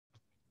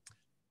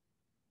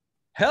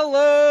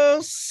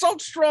Hello,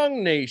 Salt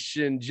Strong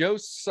Nation. Joe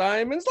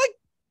Simons, like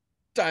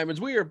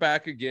diamonds. We are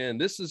back again.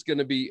 This is going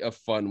to be a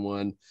fun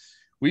one.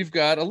 We've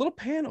got a little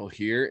panel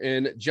here,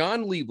 and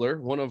John Liebler,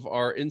 one of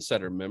our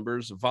insider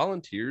members,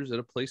 volunteers at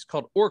a place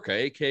called ORCA,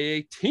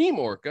 aka Team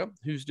ORCA,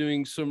 who's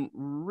doing some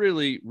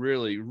really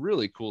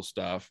cool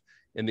stuff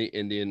in the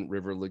Indian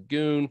River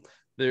Lagoon.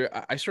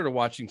 I started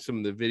watching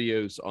some of the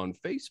videos on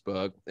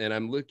Facebook, and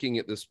I'm looking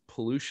at this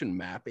pollution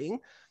mapping,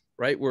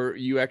 right, where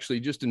you actually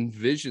just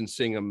envision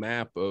seeing a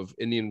map of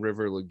Indian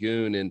River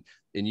Lagoon, and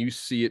you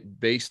see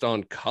it based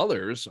on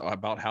colors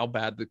about how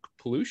bad the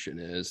pollution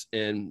is,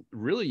 and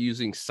really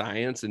using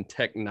science and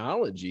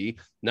technology,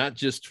 not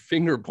just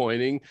finger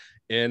pointing,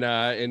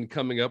 and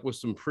coming up with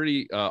some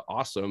pretty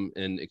awesome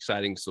and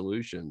exciting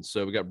solutions.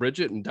 So we got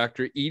Bridget and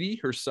Dr. Edie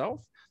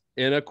herself,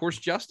 and of course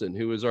Justin,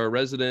 who is our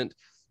resident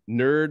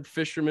nerd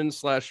fisherman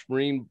slash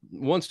marine,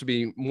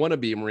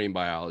 wanna-be a marine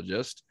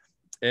biologist.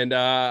 And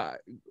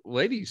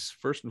ladies,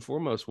 first and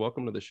foremost,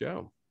 welcome to the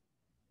show.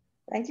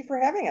 Thank you for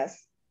having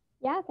us.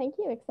 Yeah, thank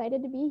you.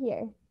 Excited to be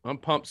here. I'm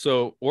pumped.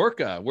 So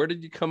ORCA, where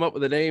did you come up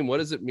with the name? What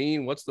does it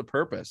mean? What's the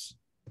purpose?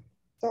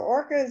 So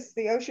ORCA is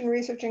the Ocean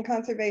Research and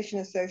Conservation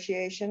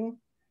Association.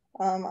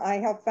 I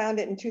helped found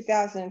it in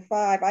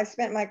 2005. I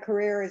spent my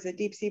career as a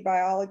deep sea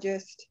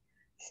biologist,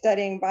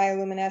 studying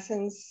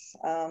bioluminescence,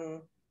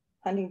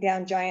 hunting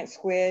down giant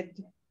squid,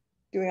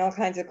 doing all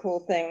kinds of cool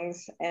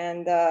things.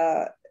 And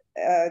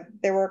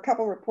there were a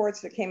couple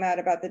reports that came out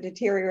about the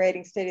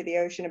deteriorating state of the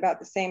ocean about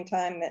the same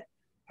time that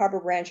Harbor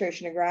Branch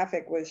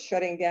Oceanographic was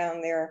shutting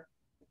down their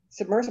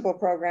submersible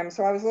program.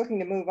 So I was looking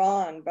to move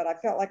on, but I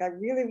felt like I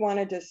really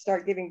wanted to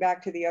start giving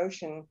back to the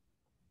ocean.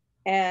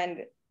 And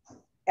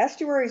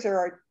estuaries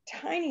are a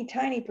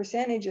tiny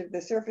percentage of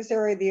the surface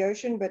area of the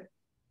ocean, but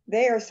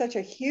they are such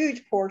a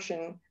huge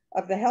portion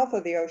of the health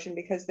of the ocean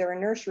because they're a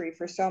nursery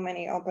for so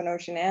many open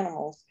ocean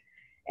animals.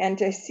 And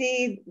to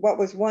see what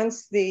was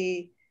once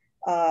the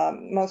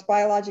most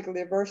biologically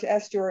diverse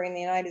estuary in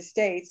the United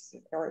States,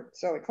 or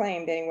so it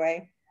claimed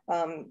anyway,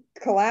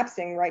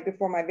 collapsing right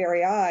before my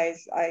very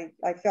eyes,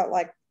 I felt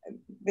like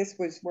this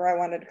was where I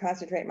wanted to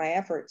concentrate my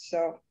efforts.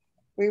 So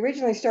we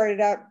originally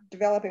started out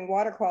developing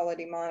water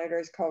quality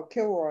monitors called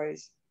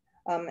Kilroys,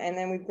 and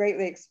then we've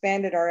greatly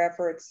expanded our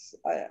efforts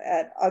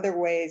at other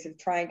ways of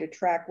trying to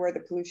track where the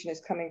pollution is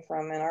coming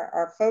from. And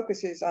our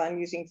focus is on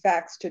using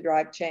facts to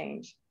drive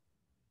change.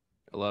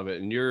 I love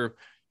it. And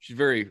she's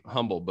very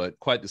humble, but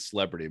quite the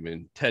celebrity. I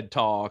mean, TED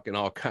Talk and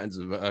all kinds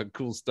of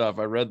cool stuff.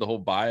 I read the whole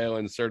bio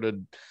and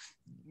started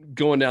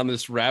going down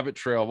this rabbit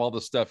trail of all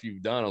the stuff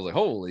you've done. I was like,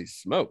 holy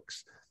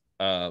smokes.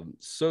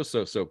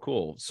 So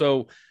cool.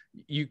 So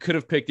you could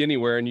have picked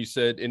anywhere, and you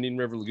said Indian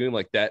River Lagoon,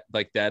 like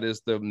that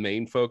is the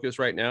main focus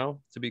right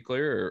now, to be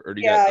clear, or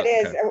do you it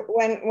is.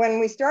 When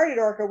we started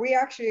ORCA, we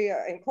actually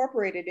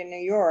incorporated in New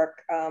York,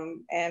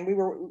 and we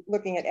were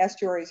looking at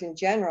estuaries in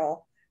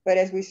general. But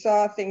as we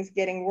saw things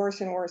getting worse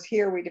and worse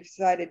here, we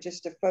decided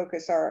just to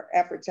focus our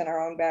efforts in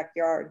our own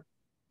backyard.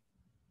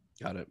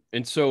 Got it.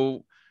 And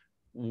so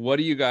what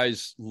are you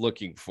guys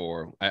looking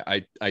for?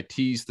 I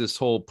teased this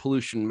whole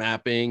pollution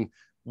mapping.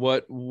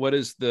 What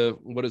is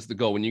the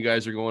goal when you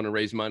guys are going to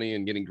raise money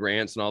and getting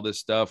grants and all this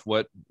stuff?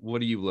 What are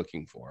you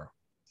looking for?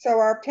 So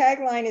our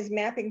tagline is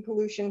mapping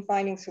pollution,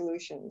 finding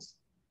solutions.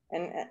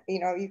 And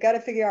you got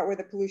to figure out where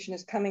the pollution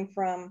is coming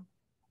from.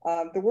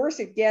 The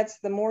worse it gets,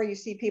 the more you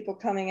see people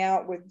coming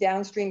out with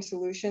downstream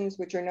solutions,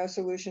 which are no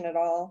solution at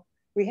all.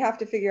 We have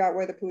to figure out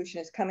where the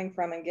pollution is coming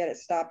from and get it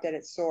stopped at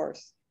its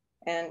source.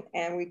 And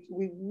we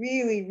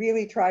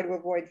really try to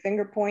avoid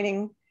finger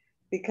pointing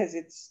because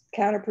it's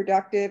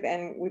counterproductive,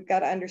 and we've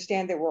got to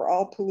understand that we're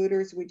all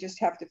polluters. We just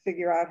have to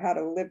figure out how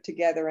to live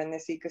together in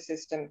this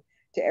ecosystem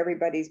to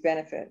everybody's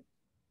benefit.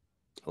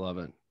 I love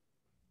it.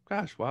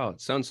 Gosh, wow.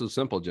 It sounds so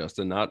simple,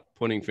 Justin, not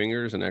pointing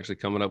fingers and actually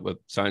coming up with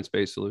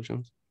science-based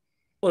solutions.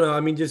 Well, no,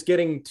 I mean, just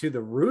getting to the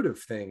root of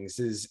things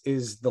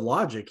is the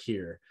logic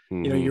here.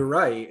 Mm-hmm. You're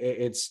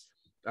right.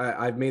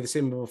 I've made the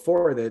statement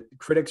before that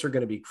critics are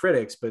going to be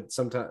critics, but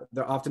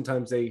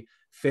oftentimes they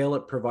fail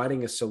at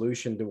providing a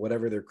solution to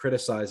whatever they're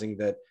criticizing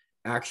that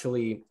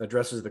actually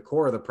addresses the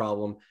core of the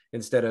problem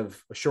instead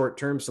of a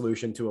short-term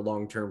solution to a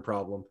long-term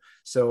problem.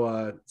 So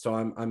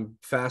I'm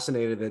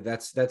fascinated that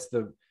that's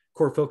the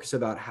core focus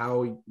about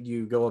how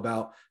you go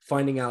about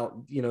finding out,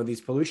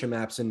 these pollution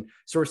maps and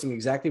sourcing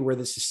exactly where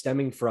this is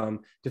stemming from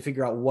to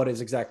figure out what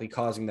is exactly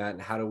causing that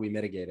and how do we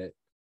mitigate it.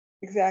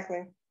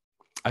 Exactly.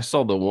 I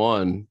saw the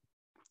one,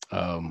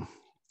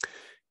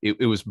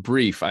 it was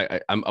brief.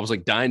 I was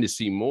like dying to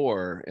see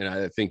more. And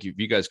I think if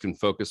you guys can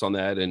focus on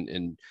that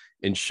and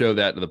show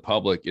that to the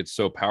public, it's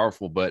so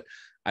powerful. But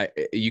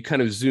you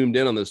kind of zoomed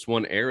in on this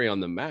one area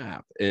on the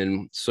map.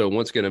 And so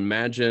once again,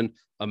 imagine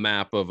a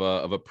map of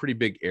a pretty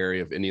big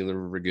area of Indian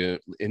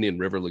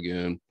River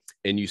Lagoon,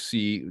 and you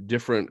see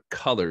different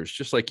colors,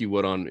 just like you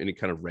would on any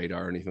kind of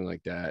radar or anything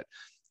like that.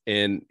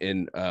 And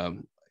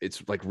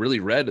it's like really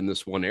red in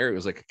this one area. It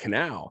was like a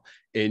canal,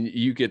 and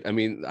you could, I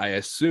mean, I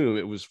assume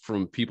it was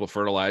from people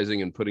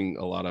fertilizing and putting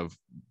a lot of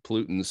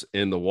pollutants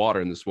in the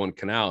water in this one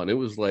canal, and it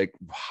was like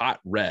hot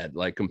red,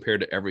 like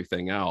compared to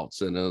everything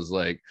else. And it was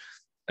like,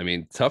 I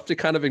mean, tough to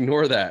kind of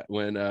ignore that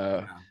when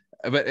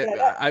but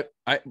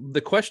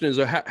the question is,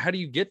 how do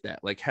you get that?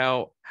 Like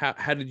how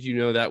did you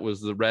know that was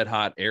the red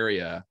hot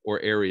area or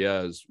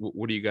areas?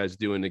 What are you guys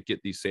doing to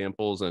get these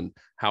samples, and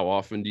how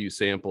often do you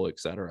sample, et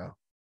cetera?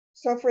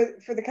 So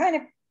for the kind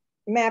of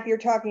map you're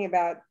talking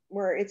about,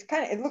 where it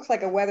looks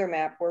like a weather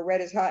map where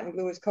red is hot and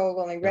blue is cold,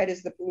 only red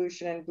is the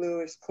pollution and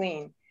blue is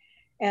clean.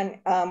 And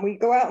we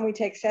go out and we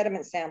take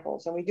sediment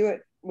samples, and we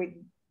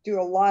do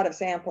a lot of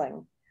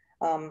sampling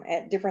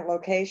at different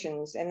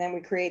locations. And then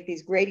we create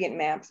these gradient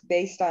maps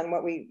based on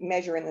what we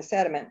measure in the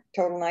sediment: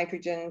 total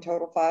nitrogen,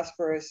 total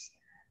phosphorus.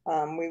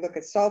 We look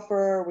at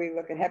sulfur, we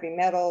look at heavy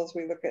metals,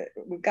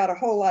 we've got a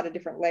whole lot of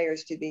different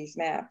layers to these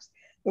maps.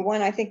 The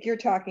one I think you're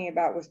talking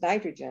about was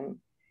nitrogen.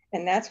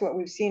 And that's what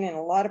we've seen in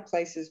a lot of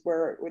places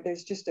where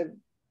there's just a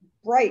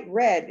bright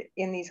red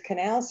in these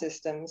canal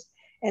systems.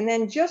 And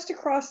then just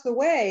across the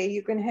way,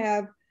 you can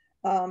have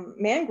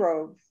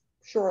mangrove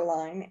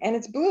shoreline, and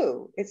it's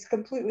blue. It's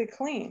completely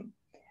clean.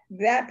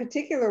 That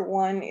particular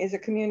one is a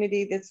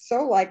community that's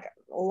so like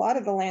a lot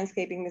of the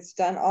landscaping that's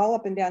done all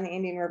up and down the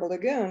Indian River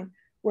Lagoon,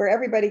 where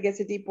everybody gets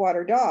a deep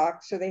water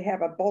dock. So they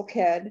have a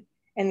bulkhead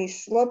and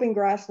these sloping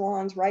grass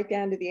lawns right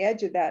down to the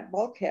edge of that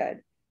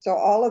bulkhead. So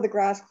all of the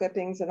grass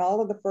clippings and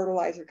all of the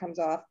fertilizer comes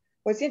off.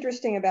 What's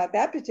interesting about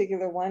that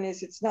particular one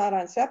is it's not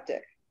on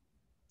septic.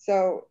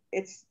 So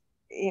it's,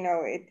 you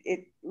know,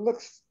 it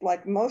looks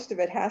like most of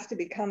it has to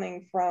be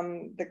coming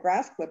from the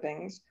grass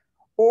clippings,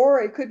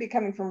 or it could be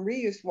coming from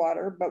reuse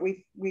water, but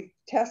we've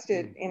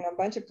tested in a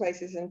bunch of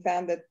places and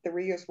found that the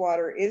reuse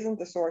water isn't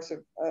the source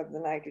of the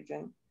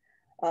nitrogen.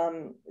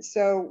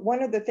 So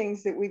one of the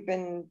things that we've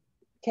been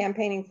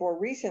campaigning for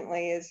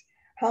recently is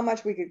how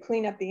much we could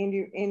clean up the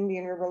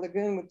Indian River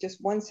Lagoon with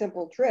just one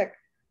simple trick,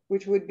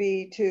 which would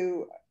be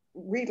to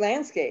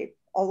re-landscape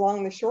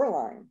along the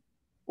shoreline.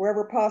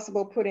 Wherever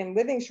possible, put in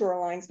living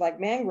shorelines like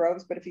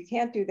mangroves, but if you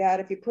can't do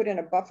that, if you put in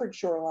a buffered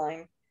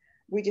shoreline.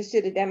 We just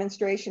did a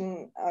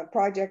demonstration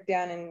project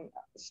down in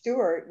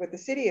Stewart with the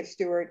city of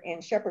Stewart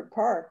in Shepherd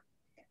Park,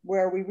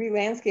 where we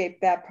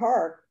re-landscaped that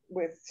park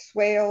with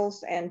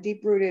swales and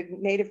deep-rooted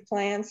native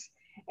plants,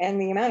 and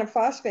the amount of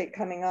phosphate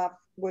coming off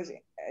was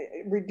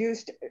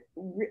reduced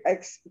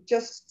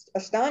just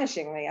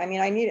astonishingly. I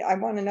mean, I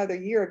want another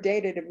year of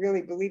data to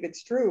really believe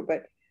it's true,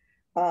 but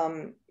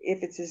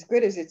if it's as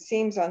good as it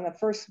seems on the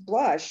first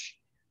blush,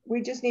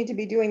 we just need to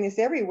be doing this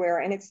everywhere,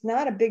 and it's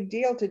not a big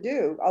deal to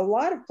do. A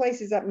lot of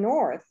places up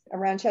north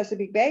around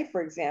Chesapeake Bay,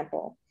 for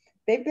example,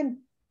 they've been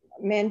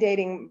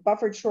mandating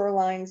buffered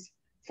shorelines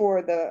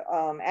for the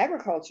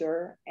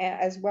agriculture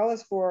as well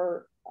as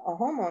for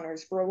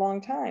homeowners for a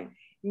long time.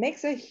 It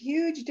makes a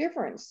huge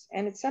difference,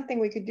 and it's something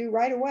we could do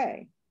right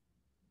away.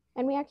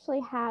 And we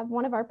actually have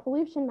one of our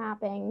pollution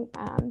mapping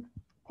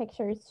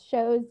pictures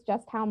shows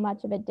just how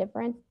much of a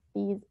difference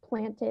these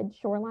planted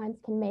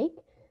shorelines can make.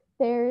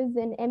 There's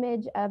an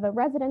image of a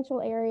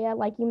residential area,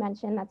 like you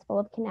mentioned, that's full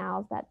of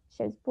canals that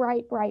shows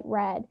bright, bright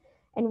red.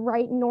 And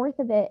right north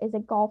of it is a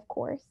golf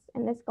course.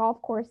 And this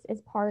golf course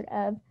is part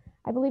of,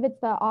 I believe it's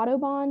the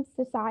Audubon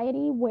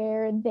Society,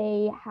 where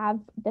they have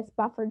this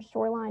buffered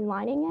shoreline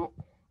lining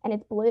it, and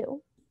it's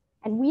blue.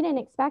 And we didn't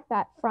expect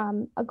that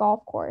from a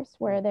golf course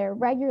where they're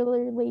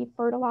regularly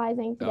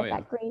fertilizing to get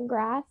that green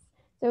grass.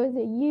 So it was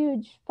a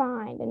huge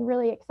find and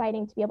really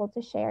exciting to be able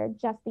to share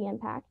just the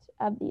impact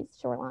of these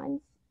shorelines.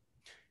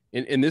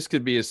 And this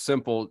could be as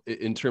simple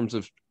in terms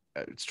of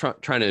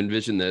trying to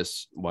envision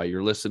this while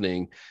you're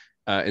listening.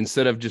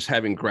 Instead of just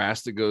having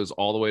grass that goes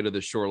all the way to the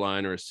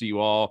shoreline or a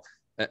seawall,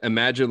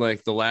 imagine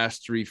like the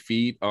last 3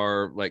 feet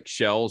are like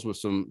shells with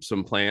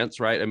some plants,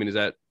 right? I mean, is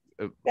that?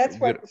 That's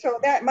what, so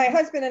that my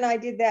husband and I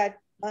did that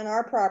on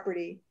our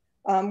property.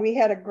 We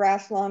had a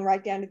grass lawn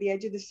right down to the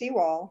edge of the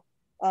seawall,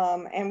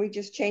 and we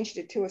just changed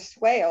it to a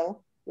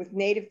swale with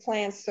native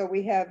plants. So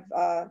we have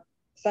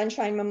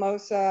sunshine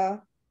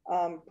mimosa,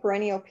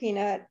 perennial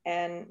peanut,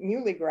 and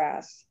muley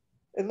grass.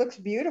 It looks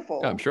beautiful.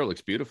 Yeah, I'm sure it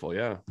looks beautiful.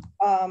 Yeah.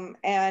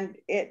 And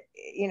it,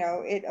 you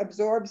know, it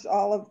absorbs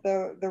all of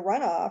the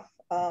runoff.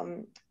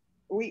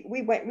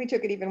 We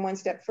took it even one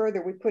step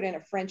further. We put in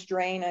a French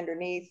drain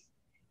underneath.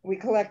 We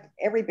collect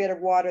every bit of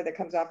water that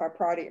comes off our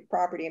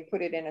property and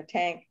put it in a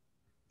tank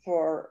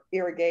for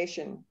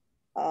irrigation.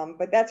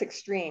 But that's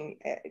extreme.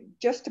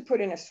 Just to put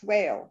in a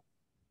swale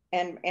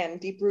and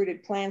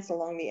deep-rooted plants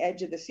along the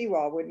edge of the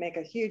seawall would make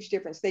a huge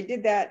difference. They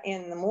did that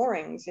in the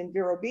moorings in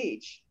Vero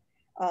Beach,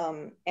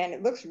 and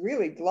it looks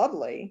really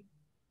lovely.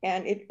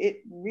 And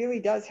it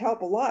really does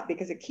help a lot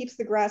because it keeps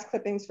the grass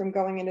clippings from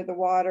going into the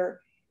water.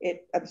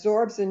 It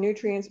absorbs the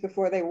nutrients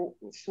before they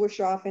swoosh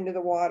off into the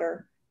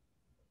water.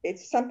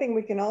 It's something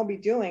we can all be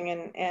doing,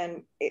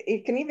 and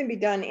it can even be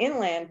done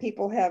inland.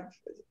 People have,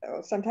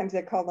 sometimes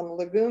they call them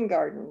lagoon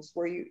gardens,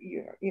 where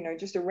you know,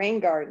 just a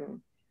rain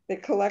garden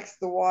that collects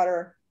the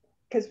water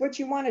because what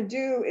you want to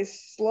do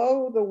is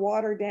slow the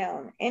water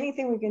down.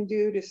 Anything we can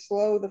do to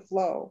slow the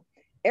flow.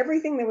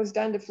 Everything that was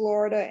done to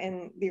Florida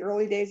in the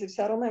early days of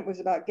settlement was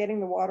about getting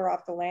the water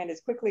off the land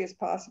as quickly as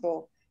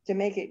possible to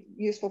make it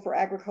useful for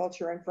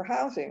agriculture and for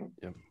housing.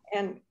 Yep.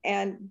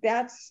 And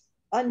that's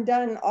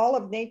undone all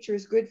of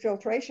nature's good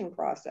filtration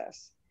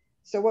process.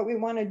 So what we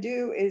want to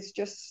do is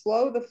just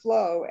slow the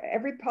flow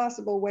every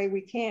possible way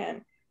we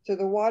can, so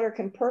the water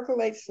can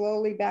percolate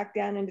slowly back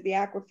down into the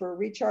aquifer,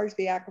 recharge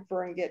the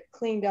aquifer, and get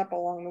cleaned up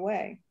along the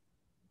way.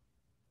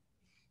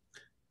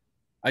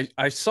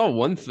 I saw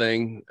one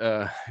thing,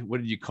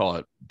 what did you call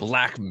it?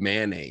 Black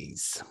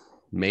mayonnaise,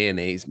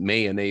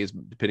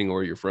 depending on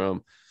where you're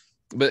from.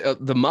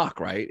 But the muck,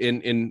 right?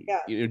 And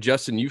Yeah. you know,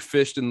 Justin, you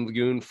fished in the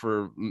lagoon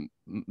for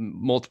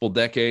multiple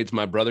decades.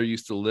 My brother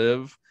used to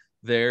live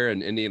there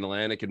in Indian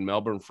Atlantic and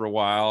Melbourne for a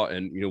while,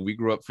 and you know, we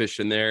grew up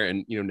fishing there.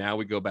 And you know, now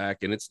we go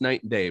back, and it's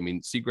night and day. I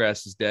mean,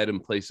 seagrass is dead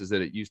in places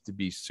that it used to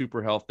be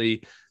super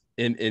healthy,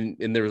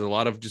 and there was a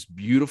lot of just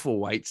beautiful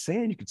white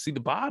sand. You could see the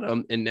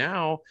bottom, and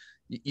now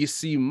you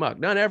see muck,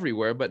 not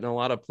everywhere, but in a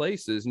lot of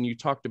places. And you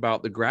talked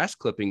about the grass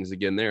clippings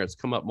again there. It's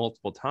come up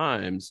multiple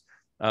times.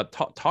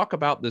 Talk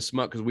about this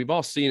muck, because we've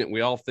all seen it. We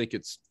all think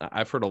it's,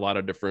 I've heard a lot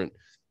of different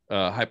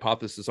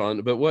hypothesis on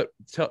it, but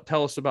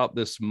tell us about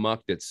this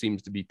muck that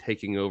seems to be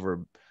taking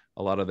over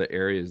a lot of the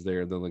areas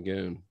there in the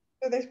lagoon.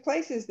 So there's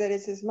places that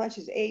it's as much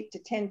as 8 to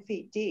 10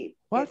 feet deep.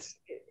 What?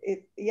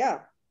 Yeah.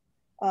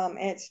 And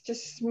it's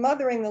just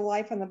smothering the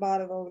life on the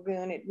bottom of the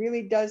lagoon. It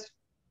really does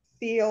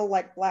feel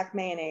like black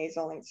mayonnaise,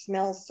 only it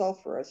smells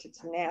sulfurous.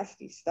 It's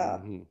nasty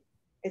stuff. Mm-hmm.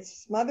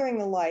 It's smothering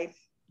the life.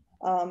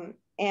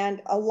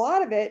 And a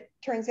lot of it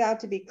turns out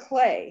to be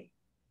clay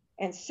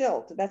and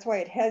silt. That's why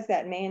it has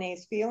that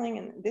mayonnaise feeling.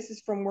 And this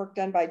is from work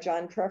done by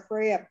John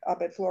Treffery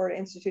up at Florida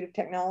Institute of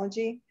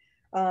Technology.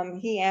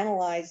 He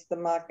analyzed the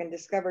muck and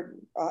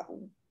discovered a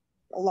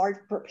large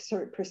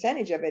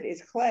percentage of it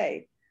is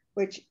clay,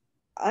 which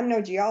I'm no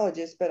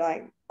geologist, but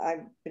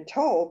I've been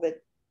told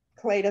that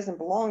clay doesn't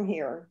belong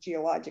here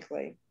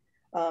geologically.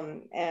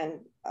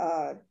 And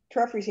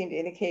Treffery seemed to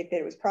indicate that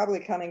it was probably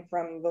coming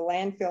from the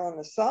landfill and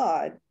the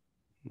sod.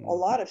 A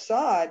lot of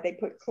sod, they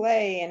put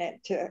clay in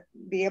it to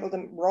be able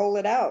to roll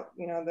it out,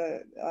 you know,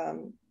 the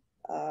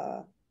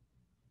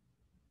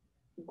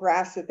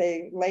grass that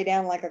they lay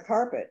down like a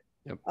carpet.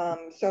 Yep.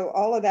 So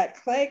all of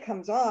that clay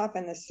comes off,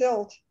 and the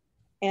silt,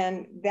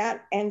 and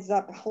that ends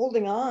up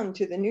holding on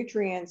to the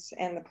nutrients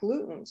and the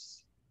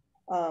pollutants.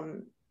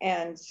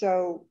 And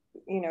so,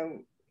 you know,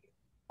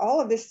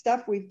 all of this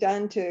stuff we've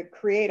done to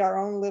create our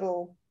own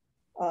little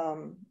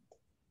front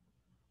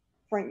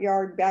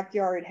yard,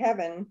 backyard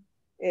heaven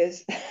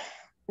is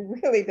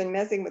really been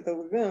messing with the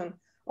lagoon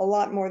a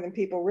lot more than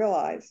people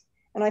realize.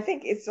 And I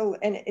think it's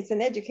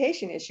an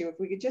education issue. If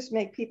we could just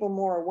make people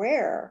more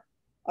aware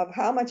of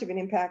how much of an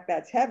impact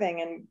that's having,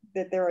 and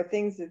that there are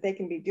things that they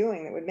can be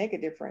doing that would make a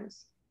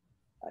difference.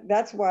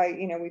 That's why,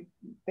 you know, we've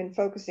been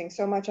focusing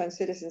so much on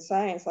citizen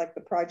science, like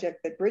the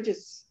project that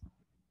Bridget's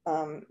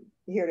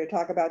here to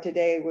talk about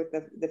today with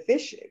the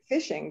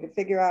fishing, to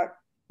figure out,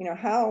 you know,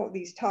 how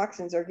these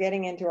toxins are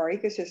getting into our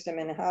ecosystem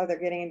and how they're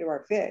getting into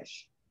our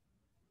fish.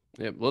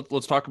 Yeah,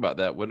 let's talk about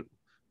that.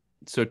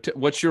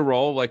 What's your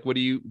role? Like, what are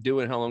you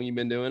doing? How long have you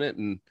been doing it?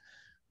 And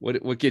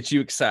what gets you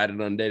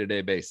excited on a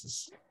day-to-day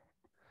basis?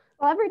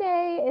 Well, every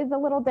day is a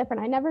little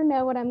different. I never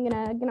know what I'm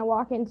gonna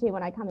walk into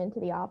when I come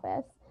into the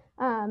office.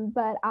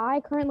 But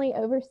I currently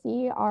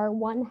oversee our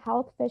One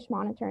Health Fish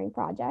Monitoring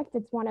Project.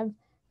 It's one of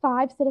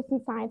 5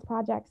 citizen science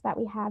projects that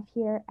we have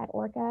here at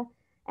ORCA.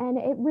 And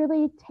it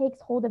really takes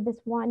hold of this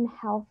One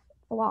Health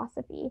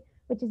philosophy,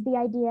 which is the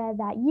idea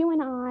that you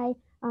and I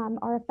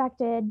are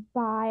affected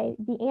by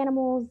the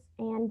animals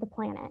and the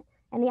planet,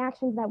 and the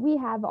actions that we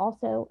have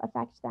also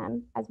affect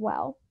them as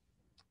well.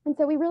 And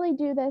so we really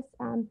do this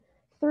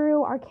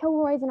through our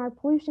Kilroys and our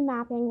pollution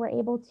mapping. We're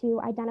able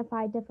to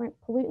identify different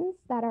pollutants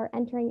that are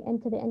entering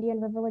into the Indian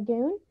River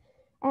Lagoon,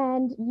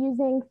 and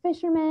using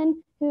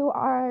fishermen who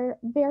are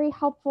very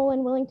helpful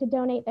and willing to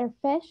donate their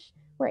fish,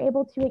 we're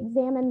able to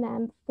examine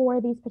them for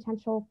these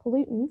potential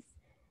pollutants.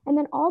 And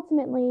then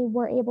ultimately,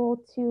 we're able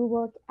to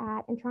look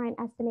at and try and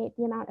estimate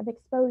the amount of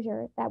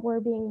exposure that we're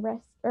being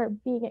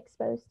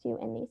exposed to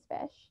in these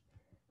fish.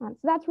 So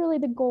that's really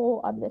the goal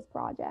of this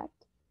project.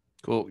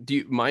 Cool. Do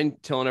you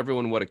mind telling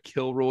everyone what a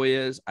Kilroy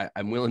is?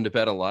 I'm willing to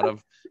bet a lot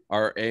of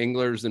our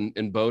anglers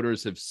and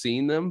boaters have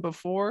seen them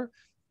before.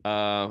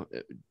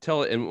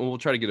 Tell it, and we'll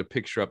try to get a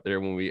picture up there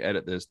when we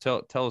edit this.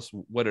 Tell us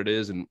what it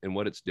is and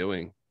what it's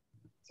doing.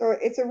 So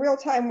it's a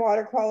real-time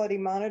water quality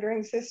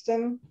monitoring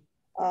system.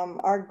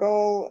 Our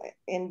goal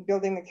in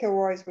building the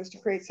Kilroys was to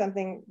create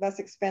something less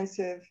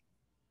expensive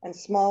and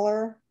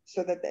smaller,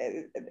 so that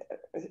they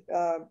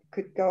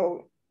could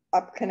go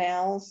up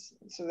canals,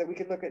 so that we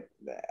could look at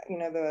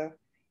the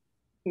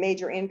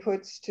major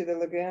inputs to the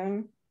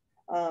lagoon.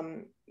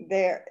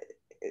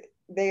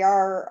 They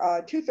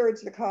are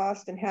 2/3 the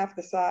cost and half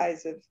the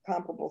size of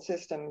comparable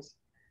systems,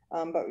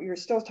 but you're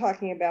still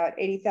talking about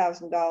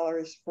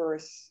 $80,000 for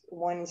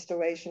one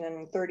installation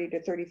and $30,000 to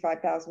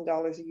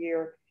 $35,000 a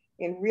year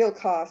in real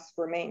costs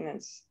for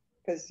maintenance,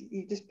 because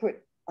you just put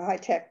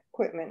high-tech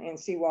equipment in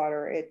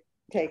seawater, it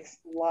takes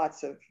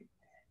lots of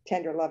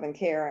tender love and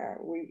care.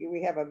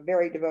 We have a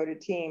very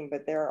devoted team,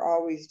 but they're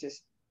always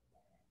just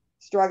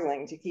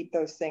struggling to keep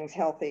those things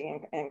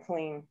healthy and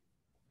clean.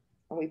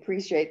 And we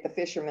appreciate the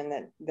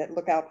fishermen that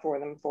look out for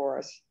them for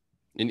us.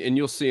 And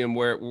you'll see them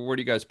where do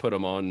you guys put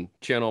them on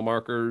channel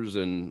markers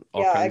and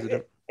all kinds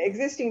of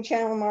existing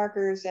channel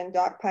markers and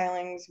dock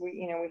pilings.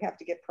 We have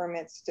to get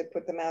permits to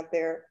put them out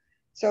there.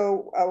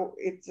 So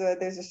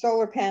there's a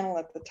solar panel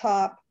at the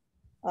top.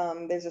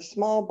 There's a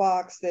small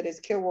box that is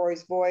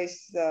Kilroy's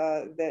voice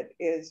that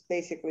is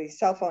basically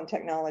cell phone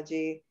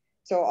technology.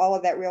 So all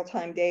of that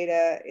real-time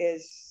data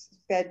is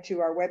fed to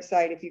our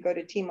website. If you go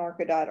to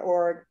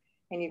teamorca.org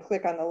and you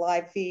click on the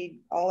live feed,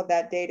 all of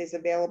that data is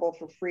available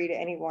for free to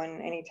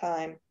anyone,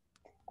 anytime.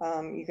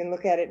 You can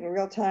look at it in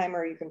real time,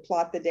 or you can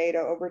plot the data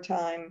over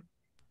time.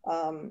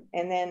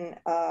 And then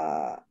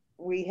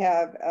we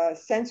have a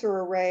sensor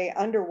array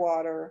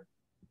underwater,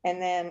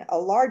 and then a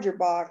larger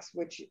box,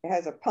 which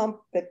has a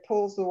pump that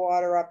pulls the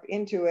water up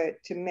into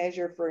it to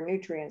measure for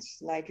nutrients,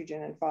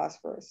 nitrogen and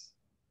phosphorus.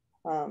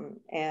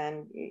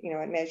 And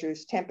it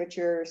measures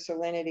temperature,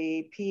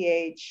 salinity,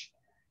 pH,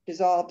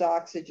 dissolved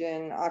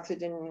oxygen,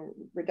 oxygen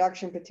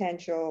reduction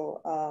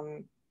potential,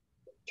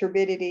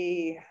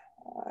 turbidity,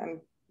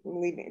 I'm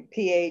leaving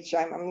pH,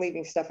 I'm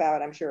leaving stuff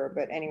out, I'm sure,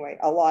 but anyway,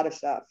 a lot of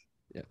stuff.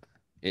 Yeah.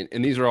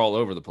 And these are all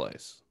over the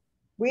place.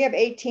 We have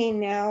 18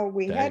 now.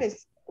 We had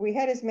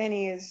as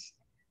many as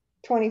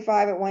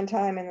 25 at one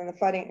time, and then the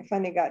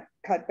funding got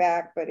cut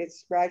back, but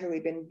it's gradually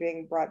been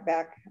being brought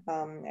back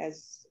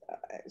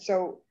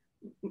so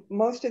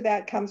most of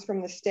that comes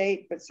from the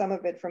state, but some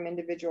of it from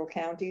individual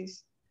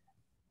counties.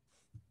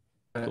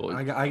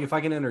 If I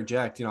can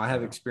interject, I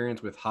have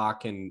experience with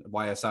Hawk and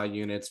YSI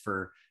units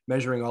for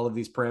measuring all of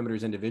these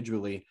parameters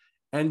individually,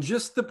 and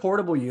just the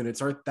portable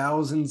units are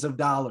thousands of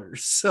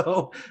dollars.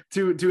 So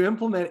to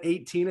implement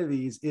 18 of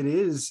these, it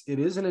is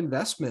an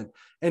investment,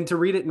 and to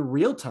read it in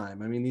real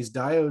time. I mean, these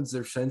diodes,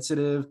 they're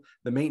sensitive.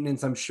 The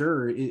maintenance, I'm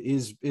sure,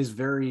 is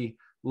very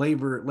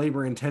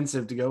labor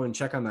intensive to go and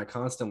check on that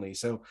constantly.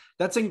 So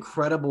that's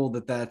incredible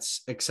that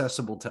that's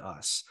accessible to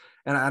us.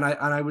 And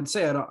I would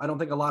say I don't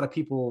think a lot of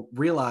people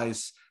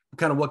realize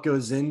kind of what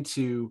goes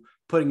into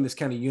putting this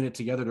kind of unit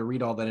together to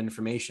read all that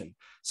information.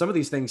 Some of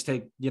these things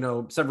take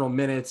several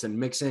minutes and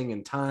mixing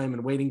and time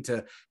and waiting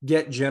to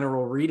get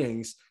general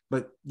readings,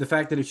 but the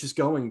fact that it's just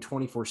going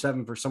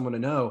 24/7 for someone to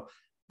know,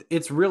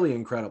 it's really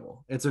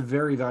incredible. It's a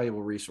very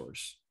valuable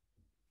resource.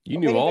 You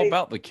knew all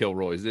about the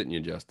Kilroys, didn't you,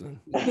 Justin?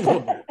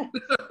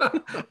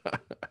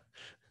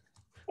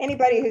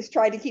 Anybody who's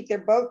tried to keep their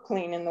boat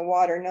clean in the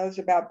water knows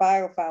about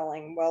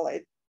biofouling. Well,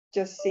 it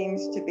just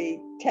seems to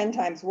be 10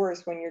 times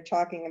worse when you're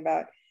talking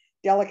about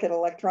delicate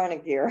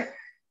electronic gear.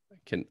 I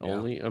can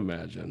only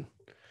imagine.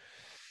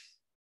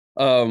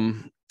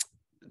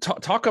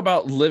 Talk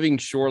about living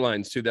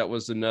shorelines too. That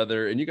was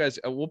another, and you guys,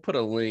 we'll put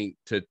a link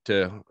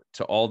to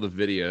all the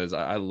videos.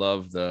 I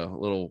love the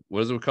little,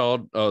 what is it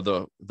called? Oh,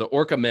 the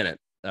ORCA Minute.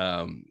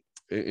 And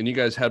you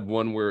guys had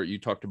one where you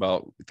talked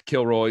about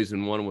Kilroy's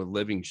and one with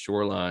living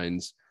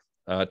shorelines.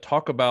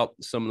 Talk about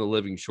some of the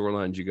living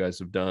shorelines you guys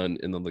have done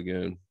in the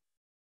lagoon.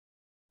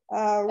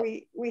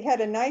 We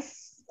had a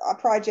nice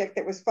project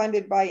that was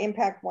funded by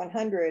Impact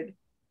 100,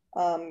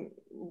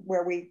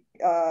 where we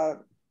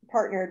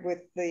partnered with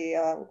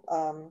the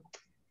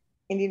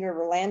Indian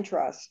River Land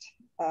Trust.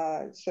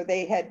 So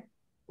they had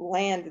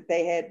land that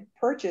they had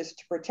purchased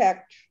to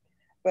protect,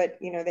 but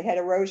they had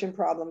erosion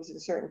problems in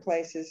certain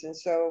places, and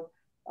so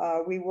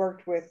we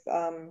worked with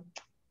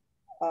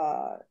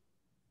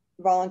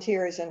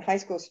volunteers and high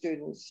school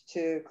students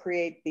to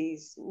create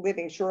these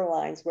living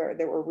shorelines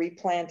that were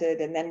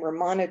replanted, and then we're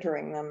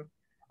monitoring them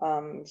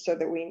so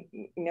that we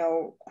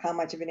know how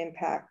much of an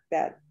impact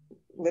that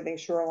living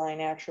shoreline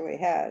actually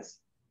has.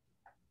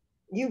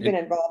 You've been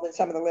involved in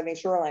some of the living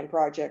shoreline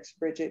projects,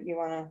 Bridget. You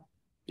want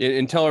to?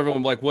 And tell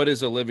everyone, what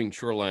is a living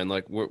shoreline?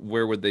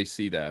 Where would they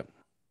see that?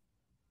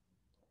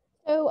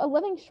 So a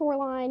living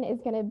shoreline is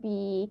going to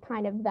be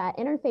kind of that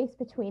interface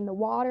between the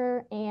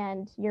water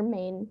and your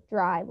main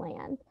dry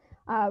land.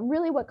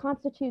 Really what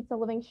constitutes a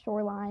living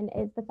shoreline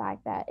is the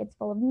fact that it's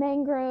full of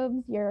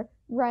mangroves, your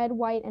red,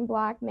 white, and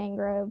black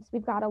mangroves.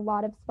 We've got a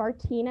lot of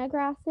spartina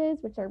grasses,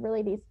 which are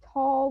really these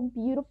tall,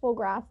 beautiful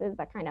grasses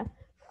that kind of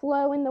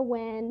flow in the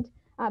wind.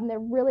 They're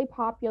really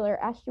popular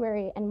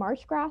estuary and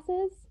marsh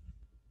grasses.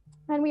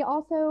 And we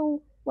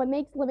also, what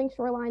makes living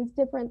shorelines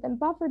different than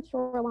buffered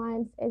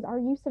shorelines is our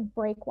use of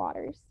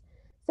breakwaters.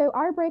 So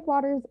our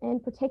breakwaters in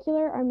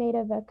particular are made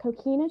of a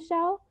coquina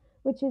shell,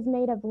 which is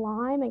made of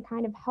lime and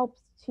kind of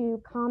helps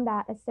to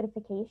combat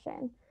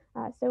acidification.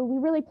 So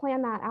we really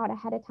planned that out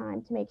ahead of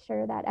time to make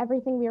sure that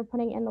everything we were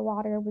putting in the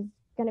water was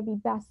going to be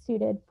best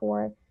suited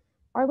for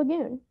our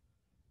lagoon.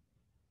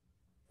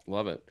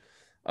 Love it.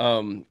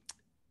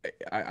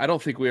 I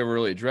don't think we ever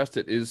really addressed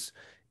it. Is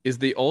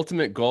the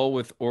ultimate goal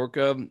with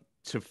ORCA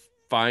to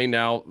find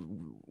out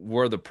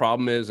where the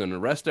problem is and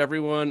arrest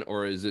everyone,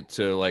 or is it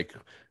to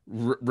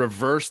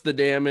reverse the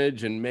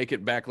damage and make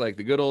it back like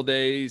the good old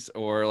days?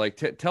 Or like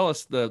tell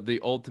us the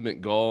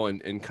ultimate goal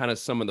and kind of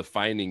some of the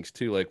findings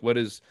too. Like what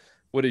is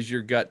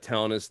your gut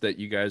telling us that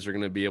you guys are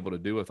going to be able to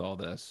do with all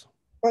this?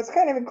 Well, it's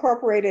kind of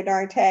incorporated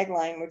our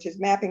tagline, which is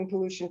mapping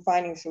pollution,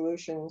 finding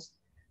solutions.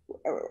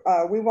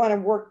 We want to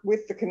work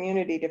with the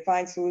community to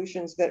find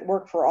solutions that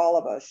work for all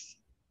of us.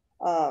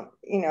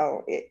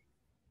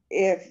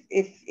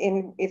 If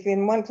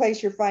in one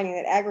place you're finding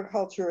that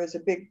agriculture is a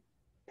big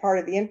part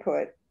of the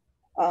input,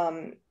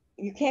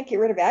 you can't get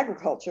rid of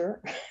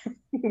agriculture.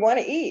 You want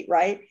to eat,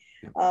 right?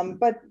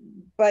 But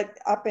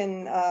up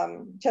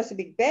in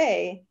Chesapeake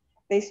Bay,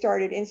 they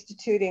started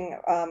instituting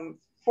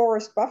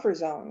forest buffer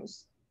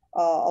zones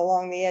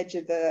along the edge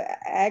of the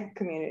ag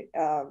community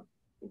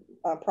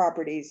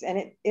properties, and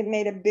it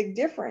made a big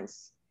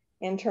difference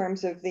in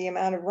terms of the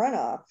amount of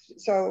runoff.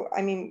 So,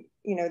 I mean,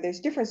 there's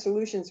different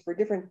solutions for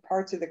different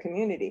parts of the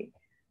community,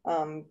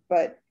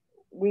 but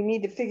we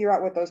need to figure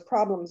out what those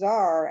problems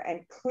are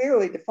and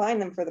clearly define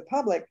them for the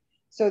public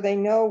so they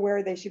know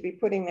where they should be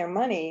putting their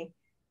money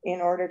in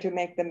order to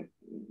make the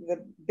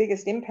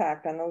biggest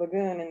impact on the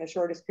lagoon in the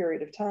shortest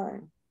period of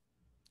time.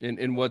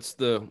 And what's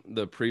the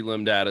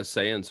prelim data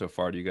saying so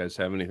far? Do you guys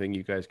have anything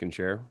you guys can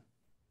share?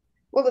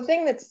 Well, the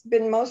thing that's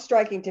been most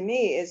striking to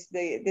me is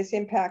this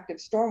impact of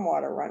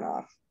stormwater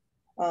runoff.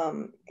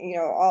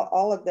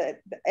 All of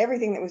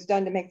everything that was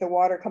done to make the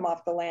water come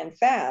off the land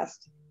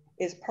fast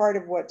is part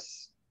of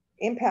what's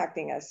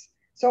impacting us.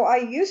 So I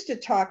used to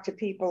talk to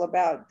people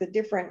about the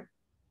different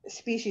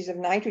species of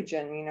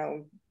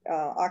nitrogen,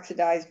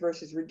 oxidized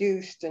versus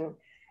reduced,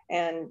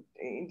 and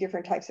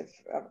different types of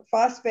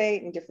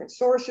phosphate and different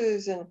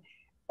sources, and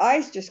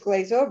eyes just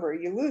glaze over.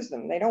 You lose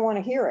them. They don't want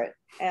to hear it.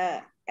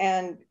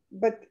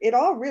 But it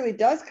all really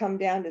does come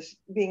down to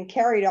being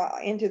carried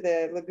into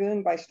the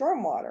lagoon by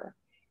stormwater.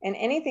 And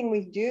anything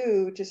we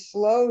do to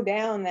slow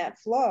down that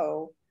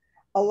flow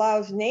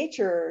allows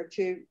nature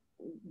to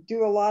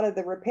do a lot of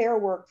the repair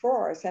work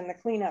for us and the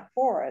cleanup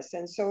for us.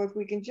 And so if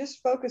we can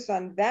just focus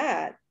on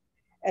that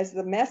as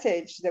the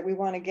message that we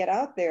want to get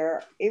out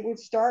there, it would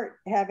start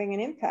having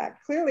an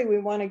impact. Clearly, we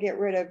want to get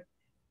rid of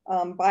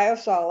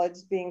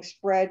biosolids being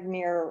spread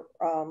near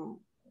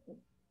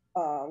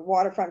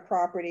waterfront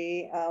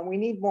property. We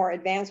need more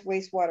advanced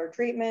wastewater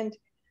treatment.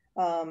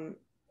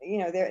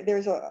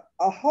 There's a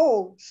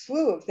whole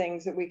slew of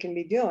things that we can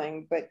be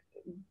doing, but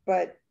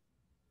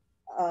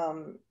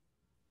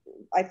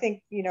I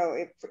think,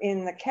 if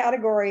in the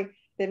category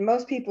that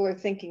most people are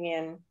thinking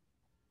in,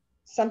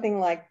 something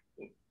like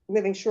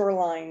living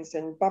shorelines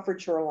and buffered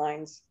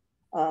shorelines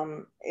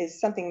is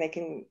something they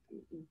can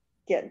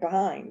get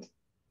behind.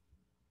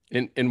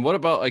 And what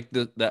about like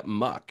that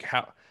muck?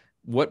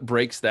 What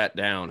breaks that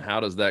down?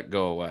 How does that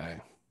go away?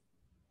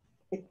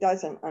 It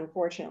doesn't,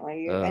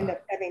 unfortunately. You end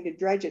up having to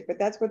dredge it, but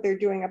that's what they're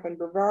doing up in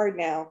Brevard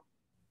now.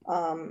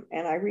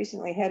 And I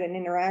recently had an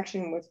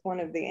interaction with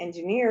one of the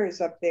engineers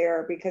up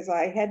there because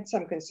I had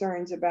some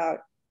concerns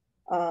about,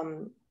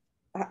 a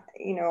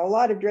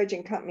lot of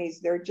dredging companies,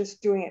 they're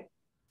just doing it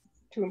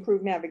to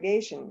improve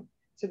navigation.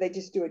 So they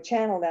just do a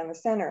channel down the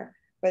center,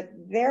 but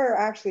they're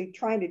actually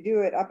trying to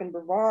do it up in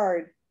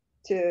Brevard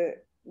to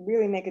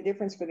really make a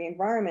difference for the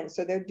environment.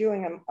 So they're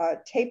doing a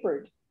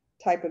tapered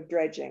type of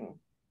dredging,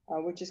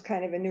 which is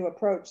kind of a new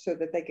approach so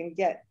that they can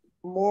get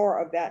more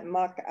of that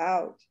muck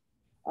out,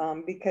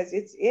 because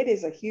it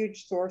is a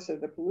huge source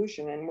of the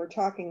pollution. And we're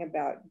talking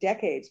about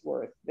decades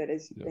worth that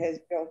has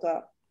built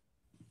up.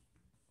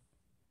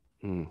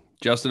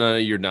 Justin, I know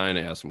you're dying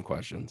to ask some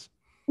questions.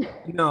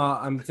 No,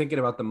 I'm thinking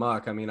about the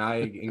muck. I mean,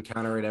 I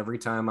encounter it every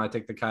time I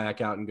take the kayak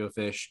out and go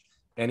fish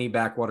any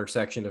backwater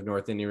section of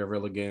North Indian River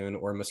Lagoon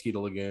or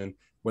Mosquito Lagoon,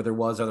 where there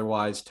was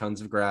otherwise tons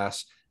of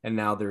grass, and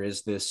now there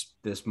is this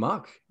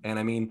muck. And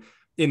I mean,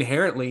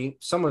 inherently,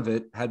 some of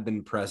it had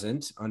been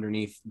present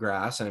underneath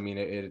grass. And I mean,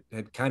 it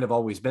had kind of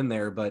always been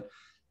there, but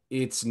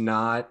it's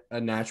not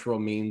a natural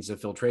means of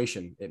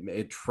filtration.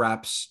 It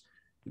traps,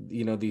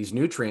 these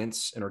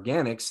nutrients and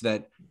organics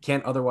that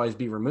can't otherwise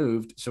be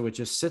removed. So it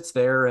just sits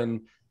there,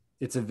 and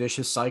it's a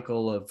vicious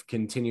cycle of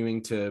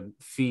continuing to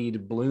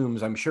feed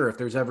blooms. I'm sure if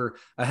there's ever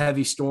a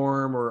heavy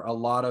storm or a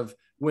lot of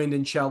wind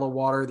and shallow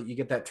water, that you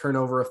get that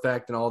turnover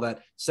effect and all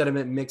that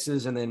sediment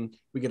mixes, and then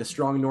we get a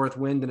strong north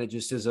wind and it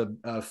just is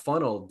a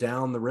funnel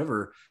down the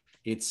river.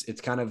 It's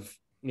kind of,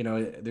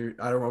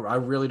 I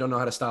really don't know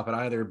how to stop it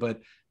either,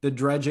 but the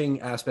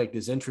dredging aspect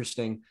is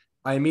interesting.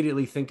 I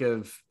immediately think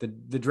of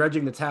the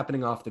dredging that's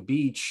happening off the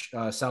beach,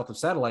 south of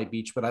Satellite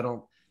Beach, but I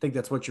don't think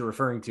that's what you're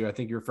referring to. I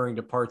think you're referring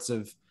to parts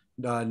of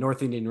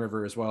North Indian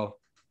River as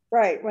well.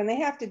 Right. When they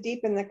have to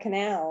deepen the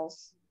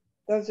canals,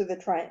 those are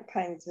the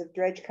kinds of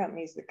dredge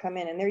companies that come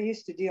in, and they're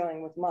used to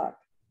dealing with muck.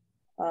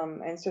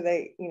 And so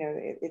they,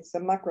 it's a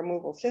muck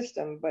removal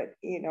system, but,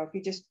 if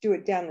you just do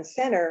it down the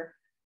center,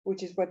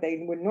 which is what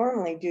they would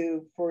normally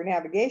do for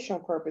navigational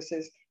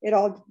purposes,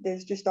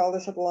 there's just all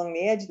this up along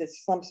the edge that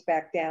slumps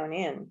back down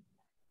in.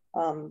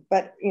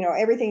 But,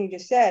 everything you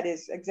just said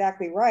is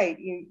exactly right.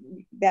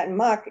 That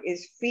muck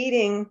is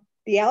feeding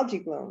the algae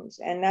blooms.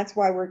 And that's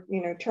why we're,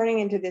 turning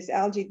into this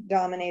algae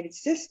dominated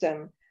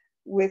system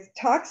with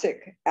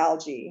toxic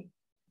algae,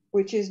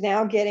 which is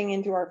now getting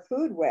into our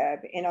food web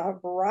in a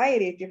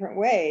variety of different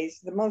ways.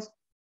 The most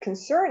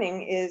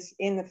concerning is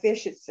in the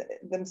fish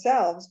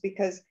themselves,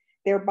 because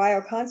they're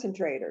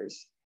bioconcentrators.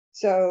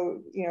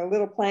 So,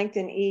 little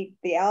plankton eat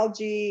the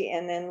algae,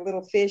 and then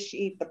little fish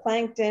eat the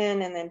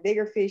plankton, and then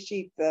bigger fish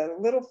eat the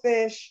little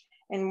fish.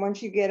 And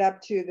once you get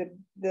up to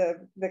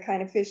the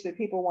kind of fish that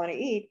people want to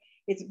eat,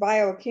 it's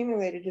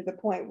bioaccumulated to the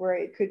point where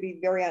it could be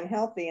very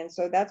unhealthy. And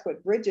so that's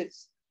what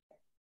Bridget's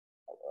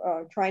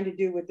trying to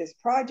do with this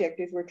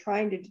project, is we're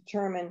trying to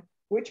determine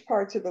which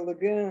parts of the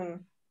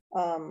lagoon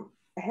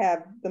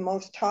have the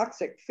most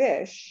toxic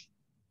fish,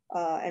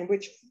 and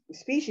which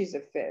species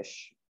of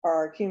fish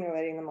are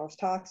accumulating the most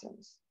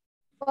toxins.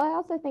 Well, I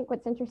also think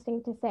what's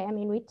interesting to say, I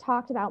mean, we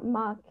talked about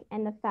muck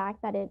and the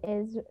fact that it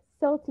is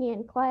silty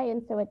and clay,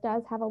 and so it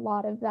does have a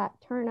lot of that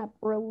turn up,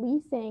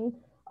 releasing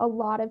a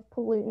lot of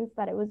pollutants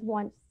that it was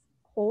once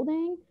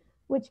holding,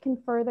 which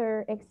can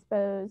further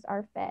expose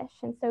our fish.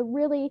 And so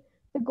really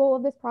the goal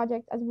of this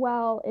project as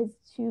well is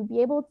to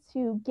be able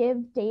to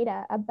give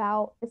data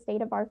about the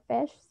state of our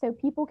fish so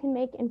people can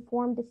make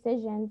informed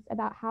decisions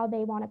about how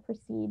they want to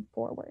proceed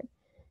forward.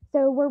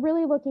 So we're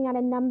really looking at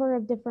a number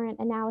of different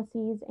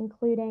analyses,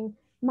 including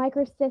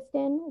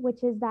microcystin,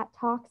 which is that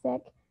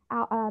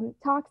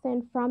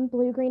toxin from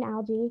blue-green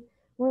algae.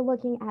 We're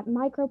looking at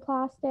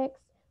microplastics.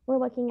 We're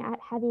looking at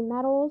heavy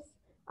metals.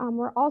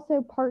 We're also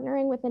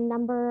partnering with a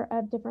number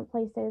of different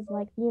places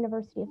like the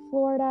University of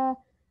Florida,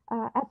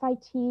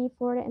 FIT,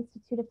 Florida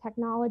Institute of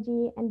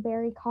Technology, and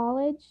Berry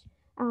College.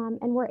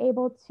 And we're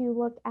able to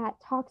look at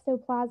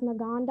Toxoplasma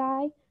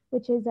gondii,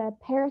 which is a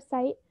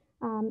parasite.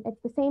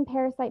 It's the same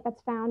parasite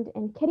that's found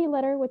in kitty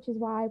litter, which is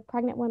why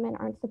pregnant women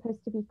aren't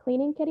supposed to be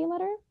cleaning kitty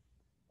litter.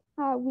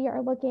 We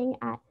are looking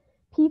at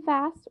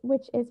PFAS,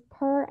 which is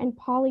per and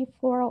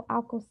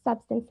polyfluoroalkyl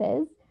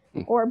substances,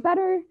 or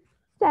better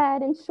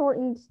said and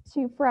shortened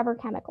to forever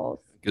chemicals.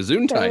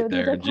 Gesundheit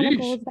there,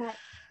 chemicals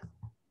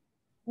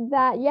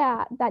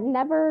that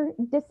never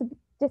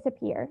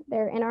disappear.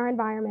 They're in our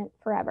environment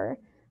forever.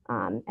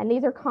 And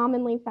these are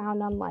commonly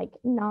found on like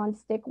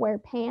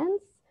non-stickware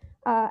pans,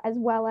 as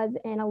well as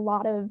in a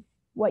lot of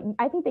what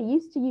I think they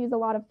used to use. A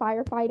lot of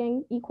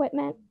firefighting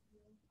equipment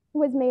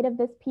was made of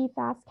this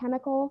PFAS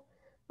chemical.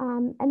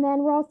 And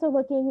then we're also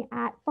looking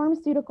at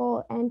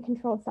pharmaceutical and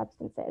controlled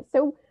substances.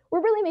 So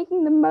we're really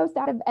making the most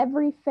out of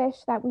every fish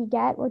that we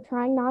get. We're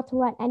trying not to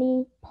let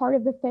any part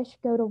of the fish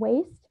go to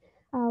waste.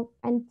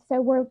 And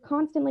so we're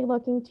constantly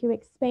looking to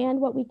expand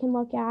what we can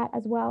look at,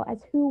 as well as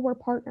who we're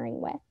partnering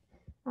with.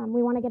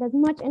 We want to get as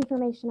much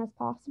information as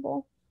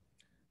possible.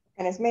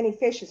 And as many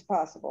fish as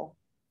possible.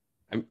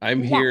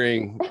 I'm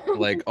hearing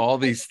like all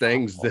these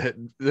things that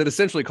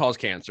essentially cause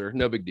cancer.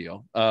 No big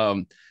deal.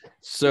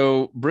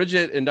 So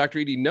Bridget and Dr.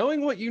 Edie,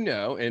 knowing what you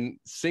know and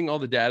seeing all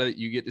the data that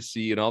you get to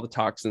see and all the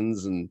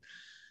toxins, and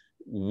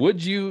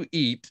would you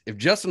eat, if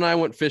Justin and I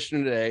went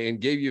fishing today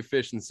and gave you a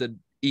fish and said,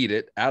 eat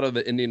it out of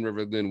the Indian River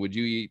Lagoon, would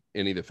you eat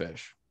any of the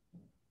fish?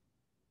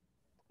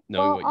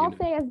 Knowing I'll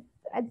say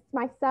as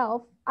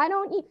myself, I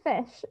don't eat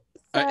fish.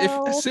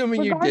 So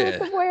assuming you did.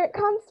 Regardless of where it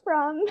comes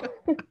from.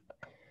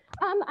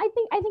 I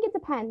think it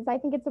depends. I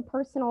think it's a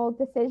personal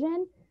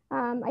decision.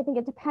 I think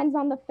it depends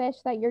on the fish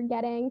that you're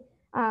getting.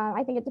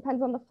 I think it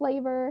depends on the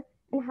flavor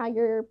and how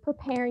you're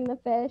preparing the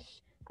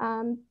fish.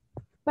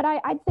 But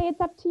I'd say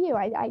it's up to you.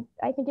 I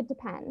think it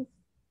depends.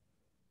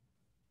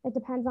 It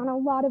depends on a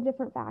lot of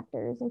different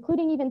factors,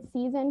 including even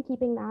season,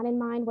 keeping that in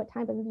mind, what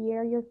time of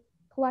year you're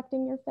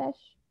collecting your fish.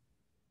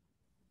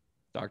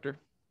 Doctor?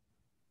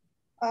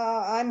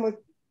 I'm with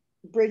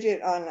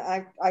Bridget on,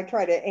 I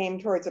try to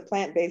aim towards a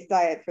plant-based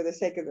diet for the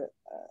sake of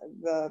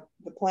the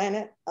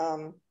planet.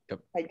 Yep.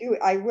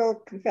 I will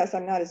confess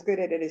I'm not as good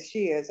at it as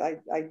she is. I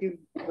do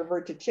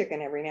revert to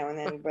chicken every now and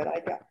then, but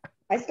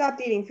I stopped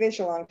eating fish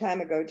a long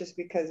time ago just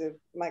because of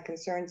my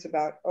concerns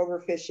about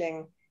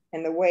overfishing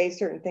and the way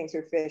certain things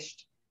are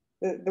fished.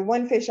 The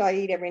one fish I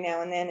eat every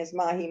now and then is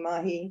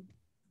mahi,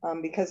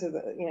 because of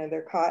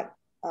they're caught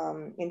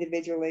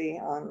individually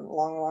on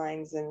long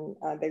lines, and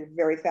they're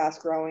very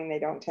fast growing. They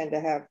don't tend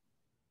to have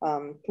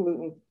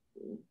pollutant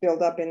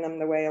build up in them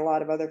the way a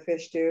lot of other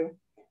fish do.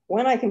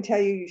 One I can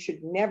tell you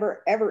should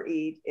never ever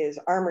eat is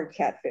armored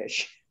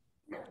catfish.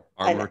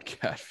 Armored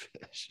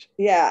catfish.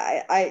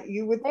 Yeah,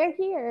 you would. They're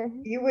here.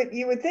 You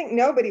would think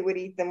nobody would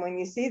eat them when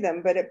you see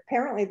them, but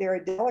apparently they're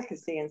a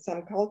delicacy in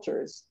some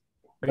cultures.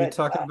 Are you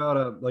talking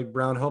about like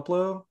brown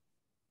hoplo?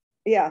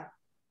 Yeah.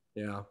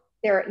 Yeah.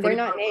 They're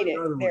not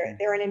native.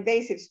 They're an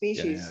invasive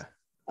species.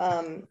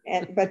 Yeah.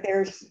 But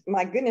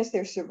my goodness,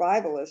 they're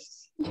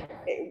survivalists.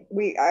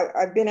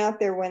 I've been out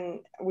there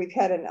when we've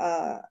had an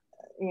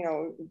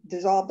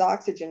dissolved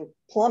oxygen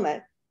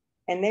plummet,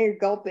 and they're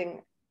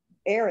gulping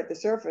air at the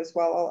surface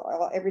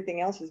while everything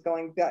else is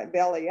going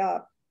belly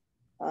up.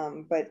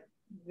 But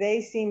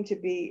they seem to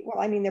be, well,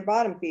 I mean, they're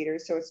bottom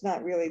feeders, so it's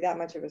not really that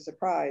much of a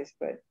surprise,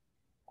 but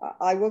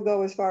I will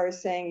go as far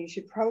as saying you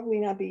should probably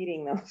not be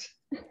eating those.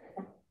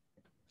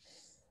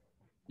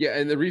 Yeah,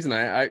 and the reason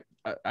I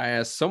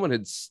asked, someone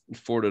had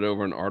forwarded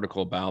over an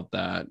article about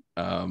that,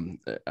 and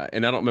I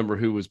don't remember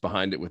who was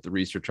behind it with the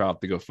research. I'll have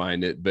to go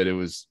find it, but it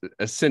was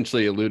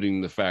essentially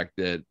alluding to the fact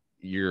that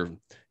you're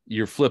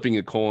flipping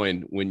a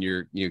coin when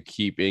you're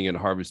keeping and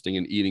harvesting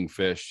and eating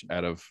fish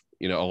out of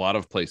a lot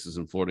of places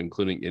in Florida,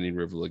 including Indian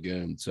River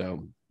Lagoon.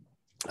 So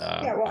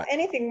yeah, well,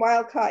 anything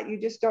wild caught, you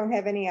just don't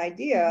have any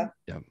idea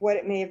what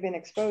it may have been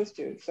exposed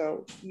to.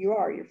 So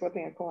you're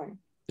flipping a coin.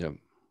 Yeah.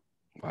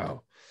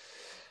 Wow.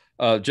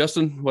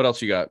 Justin, what else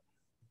you got?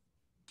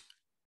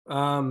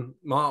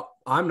 Well,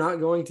 I'm not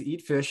going to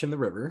eat fish in the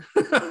river,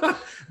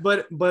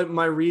 but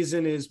my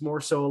reason is more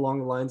so along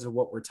the lines of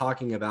what we're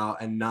talking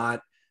about, and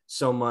not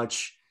so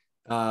much,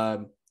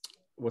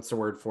 what's the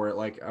word for it?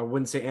 Like, I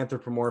wouldn't say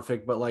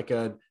anthropomorphic, but like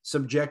a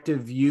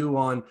subjective view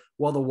on,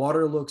 well, the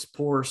water looks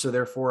poor, so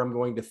therefore I'm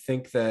going to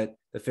think that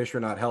the fish are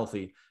not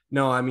healthy.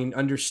 No, I mean,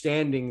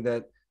 understanding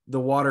that the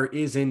water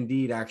is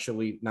indeed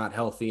actually not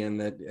healthy,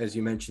 and that, as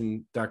you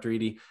mentioned, Dr.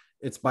 Edie,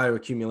 it's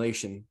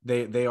bioaccumulation.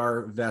 They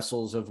are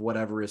vessels of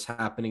whatever is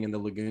happening in the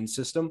lagoon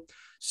system.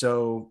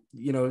 So,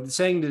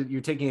 saying that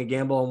you're taking a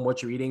gamble on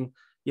what you're eating,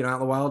 out in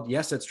the wild,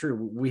 yes, that's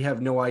true. We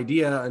have no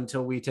idea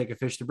until we take a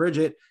fish to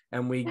Bridget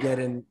and we get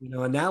an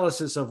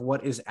analysis of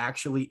what is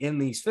actually in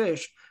these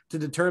fish to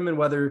determine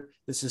whether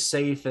this is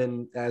safe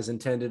and as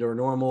intended or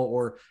normal,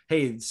 or,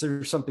 hey,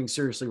 there's something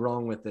seriously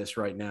wrong with this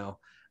right now.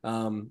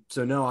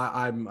 So no,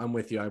 I'm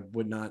with you. I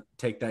would not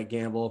take that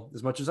gamble,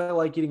 as much as I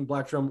like eating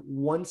black drum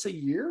once a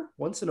year,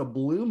 once in a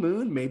blue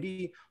moon,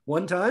 maybe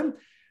one time.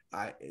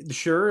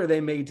 Sure, they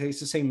may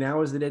taste the same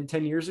now as they did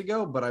 10 years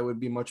ago, but I would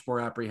be much more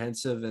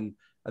apprehensive. And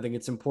I think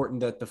it's important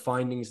that the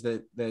findings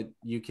that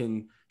you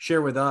can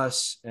share with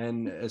us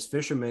and as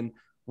fishermen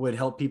would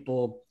help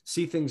people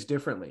see things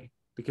differently,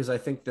 because I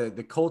think that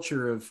the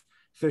culture of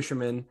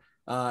fishermen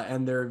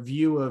and their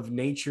view of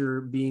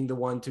nature being the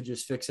one to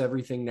just fix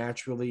everything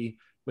naturally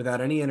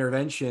without any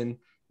intervention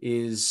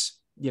is,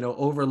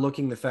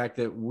 overlooking the fact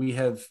that we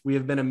have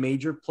been a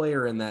major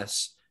player in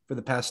this for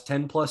the past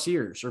 10 plus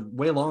years, or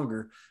way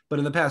longer. But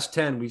in the past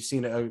 10, we've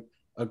seen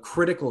a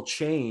critical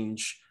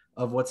change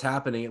of what's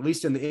happening, at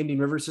least in the Indian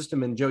River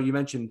system. And Joe, you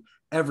mentioned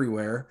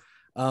everywhere.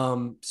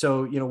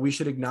 So, we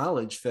should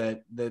acknowledge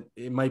that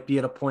it might be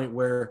at a point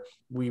where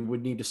we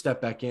would need to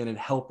step back in and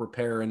help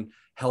repair and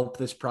help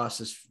this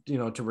process,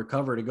 to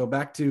recover, to go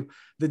back to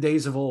the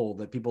days of old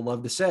that people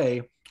love to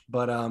say.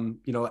 But,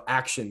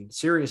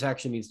 serious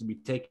action needs to be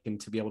taken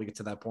to be able to get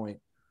to that point.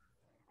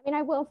 I mean,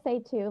 I will say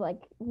too,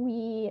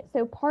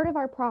 so part of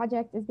our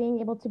project is being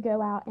able to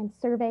go out and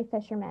survey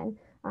fishermen,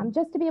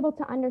 just to be able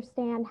to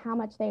understand how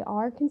much they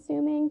are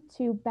consuming,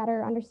 to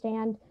better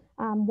understand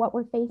what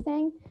we're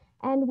facing.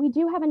 And we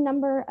do have a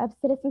number of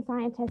citizen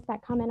scientists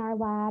that come in our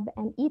lab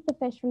and eat the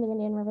fish from the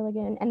Indian River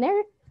Lagoon, and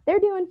they're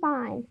doing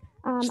fine.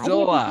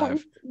 Still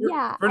alive.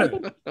 Yeah, I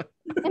think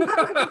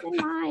important to keep in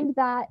mind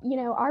that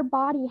our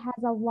body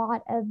has a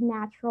lot of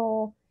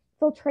natural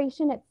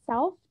filtration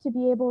itself to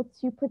be able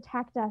to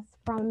protect us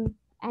from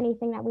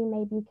anything that we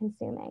may be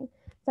consuming.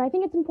 So I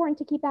think it's important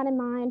to keep that in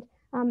mind.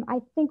 I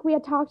think we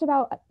had talked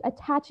about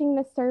attaching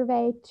the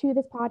survey to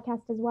this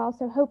podcast as well.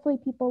 So hopefully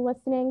people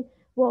listening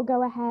will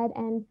go ahead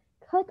and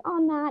click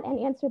on that and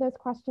answer those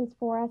questions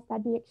for us.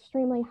 That'd be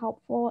extremely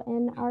helpful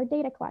in our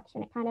data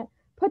collection. It kind of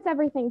puts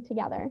everything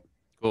together.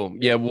 Cool.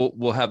 Yeah,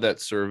 we'll have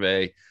that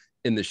survey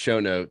in the show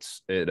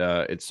notes at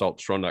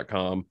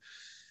saltstrong.com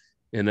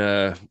in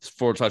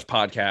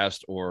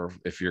 /podcast, or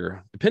if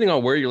you're, depending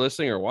on where you're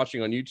listening or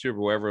watching on YouTube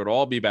or wherever, it'll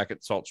all be back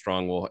at Salt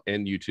Strong.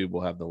 And YouTube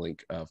will have the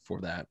link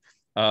for that.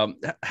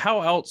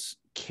 How else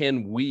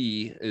can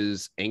we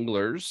as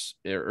anglers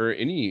or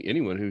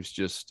anyone who's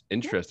just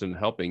interested in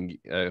helping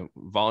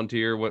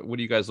volunteer? What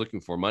are you guys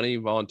looking for? Money,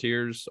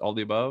 volunteers, all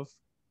the above?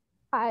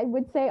 I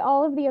would say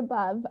all of the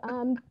above.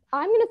 I'm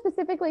going to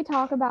specifically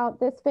talk about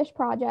this fish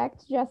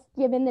project, just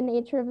given the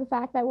nature of the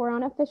fact that we're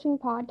on a fishing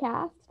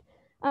podcast.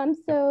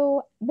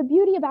 So the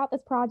beauty about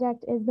this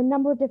project is the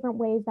number of different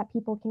ways that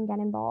people can get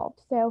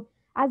involved. So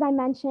as I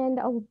mentioned,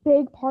 a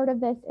big part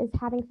of this is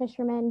having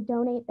fishermen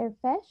donate their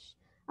fish.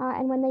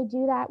 And when they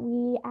do that,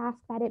 we ask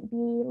that it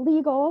be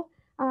legal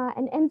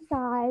and in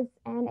size,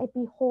 and it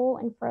be whole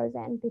and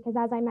frozen, because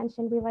as I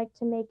mentioned, we like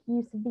to make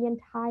use of the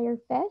entire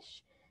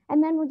fish.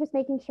 And then we're just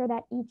making sure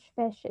that each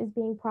fish is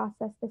being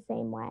processed the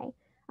same way.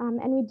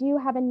 And we do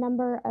have a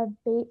number of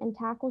bait and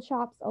tackle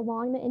shops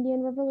along the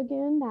Indian River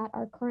Lagoon that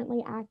are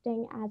currently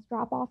acting as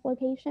drop-off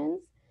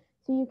locations.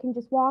 So you can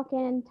just walk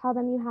in, tell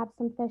them you have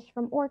some fish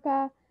from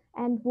ORCA,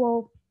 and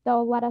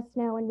they'll let us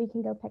know and we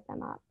can go pick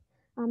them up.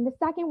 The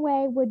second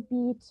way would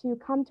be to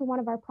come to one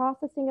of our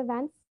processing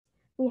events.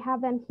 We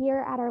have them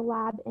here at our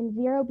lab in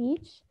Vero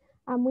Beach.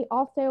 We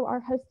also are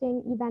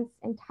hosting events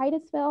in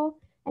Titusville,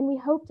 and we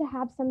hope to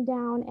have some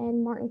down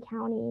in Martin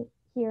County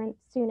here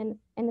soon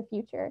in the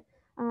future.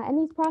 And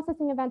these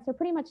processing events are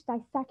pretty much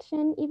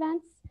dissection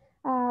events.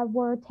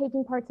 We're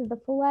taking parts of the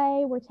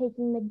fillet, we're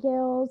taking the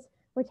gills,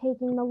 we're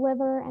taking the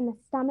liver and the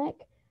stomach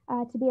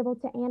to be able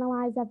to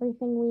analyze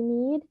everything we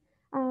need.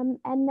 And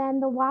then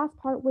the last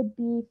part would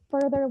be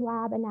further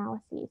lab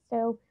analyses.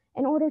 So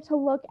in order to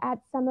look at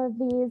some of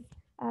these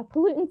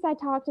pollutants I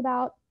talked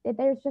about,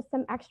 there's just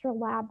some extra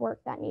lab work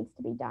that needs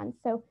to be done.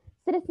 So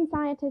citizen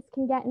scientists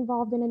can get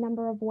involved in a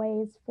number of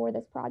ways for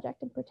this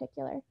project in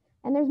particular.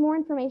 And there's more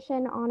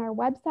information on our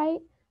website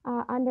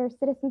under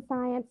Citizen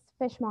Science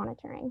Fish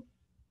Monitoring.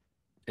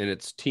 And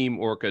it's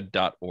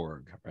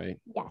teamorca.org, right?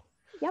 Yes.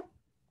 Yep.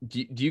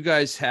 Do you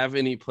guys have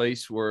any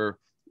place where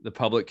the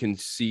public can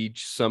see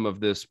some of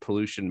this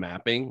pollution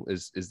mapping?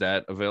 Is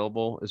that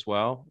available as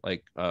well,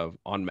 like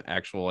on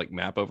actual like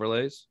map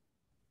overlays?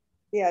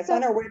 Yeah, it's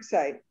on our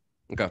website.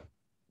 Okay.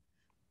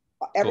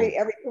 Every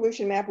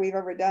pollution map we've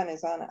ever done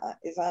is on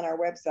our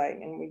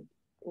website, and we,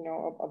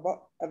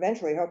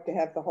 eventually hope to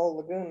have the whole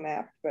lagoon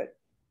mapped, but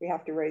we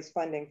have to raise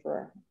funding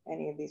for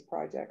any of these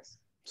projects.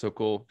 So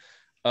cool.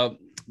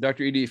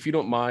 Dr. Edie, if you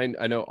don't mind,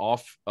 I know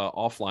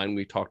offline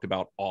we talked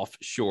about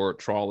offshore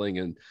trawling,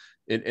 and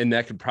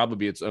that could probably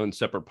be its own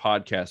separate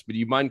podcast, but do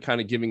you mind kind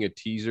of giving a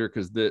teaser,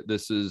 because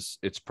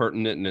it's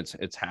pertinent and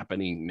it's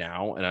happening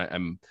now, and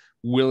I'm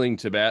willing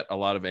to bet a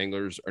lot of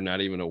anglers are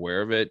not even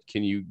aware of it.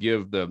 Can you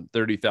give the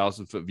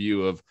 30,000 foot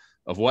view of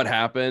what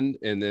happened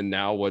and then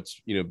now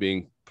what's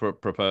being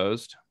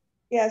proposed?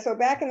 Yeah, so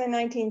back in the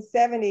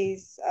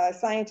 1970s,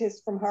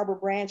 scientists from Harbor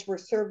Branch were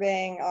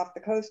surveying off the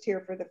coast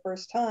here for the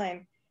first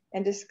time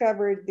and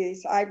discovered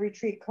this ivory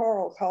tree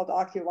coral called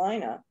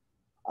Oculina,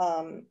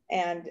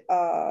 and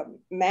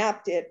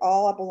mapped it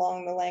all up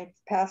along the length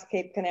past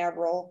Cape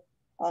Canaveral.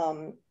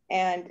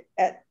 And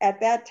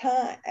at that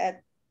time,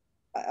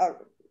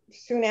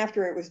 soon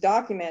after it was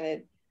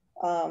documented,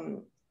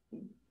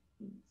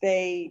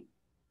 they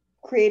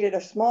created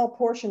a small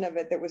portion of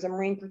it that was a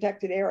marine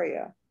protected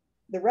area.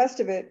 The rest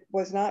of it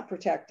was not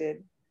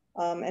protected.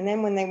 And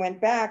then when they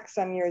went back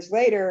some years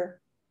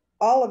later,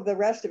 all of the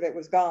rest of it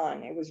was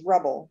gone. It was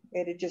rubble.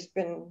 It had just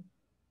been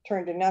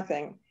turned to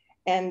nothing.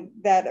 And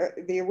that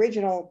the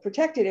original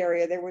protected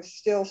area, there was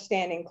still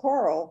standing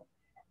coral.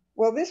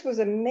 Well, this was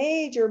a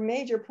major,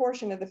 major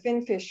portion of the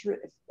finfish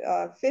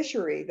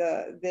fishery,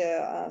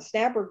 the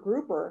snapper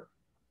grouper,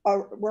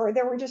 where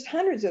there were just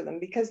hundreds of them,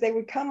 because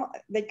they'd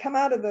come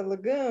out of the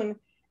lagoon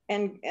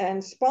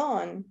and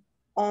spawn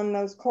on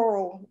those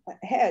coral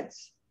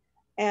heads.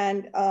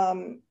 And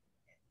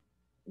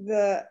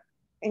the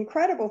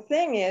incredible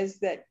thing is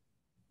that,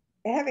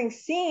 having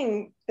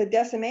seen the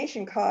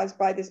decimation caused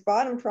by this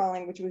bottom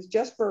trawling, which was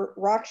just for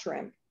rock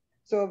shrimp,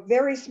 so a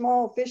very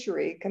small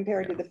fishery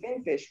compared to the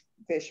finfish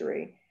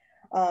fishery,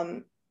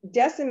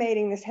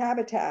 decimating this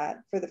habitat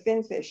for the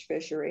finfish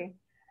fishery.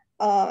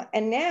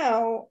 And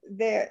now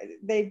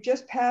they've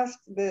just passed,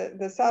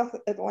 the South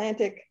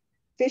Atlantic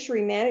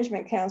Fishery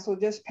Management Council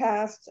just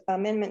passed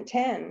Amendment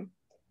 10,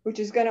 which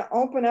is going to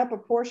open up a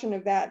portion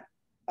of that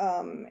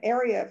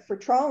area for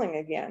trawling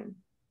again.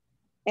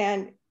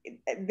 And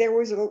there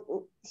was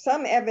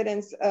some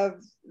evidence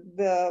of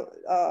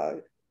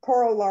the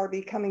coral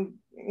larvae coming,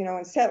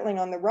 and settling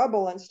on the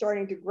rubble and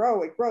starting to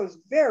grow. It grows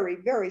very,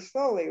 very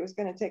slowly. It was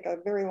going to take a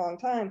very long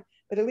time,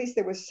 but at least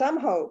there was some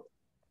hope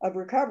of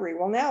recovery.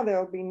 Well, now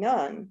there'll be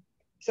none.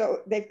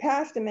 So they've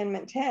passed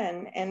Amendment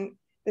 10. And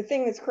the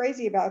thing that's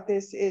crazy about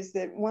this is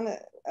that one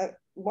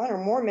or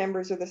more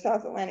members of the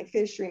South Atlantic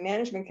Fishery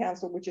Management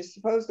Council, which is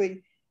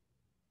supposedly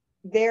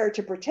there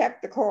to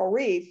protect the coral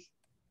reef,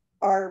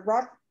 are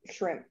rock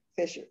shrimp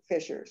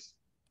fishers.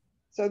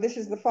 So this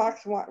is the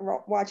fox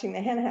watching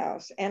the hen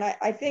house. And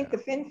I think the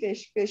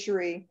finfish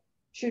fishery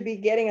should be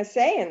getting a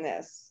say in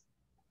this,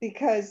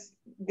 because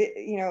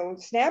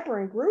snapper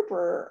and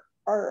grouper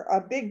are a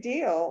big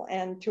deal,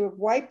 and to have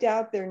wiped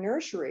out their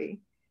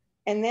nursery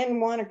and then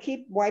want to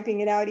keep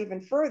wiping it out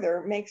even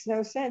further makes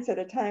no sense at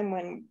a time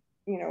when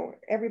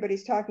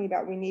everybody's talking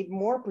about we need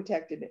more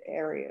protected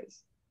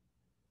areas.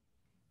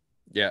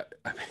 Yeah,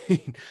 I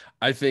mean,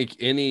 I think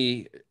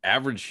any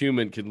average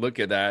human could look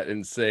at that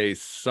and say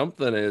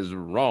something is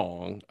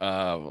wrong.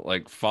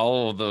 Like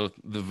follow the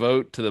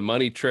vote to the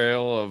money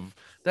trail of,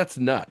 that's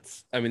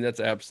nuts. I mean,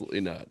 that's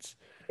absolutely nuts.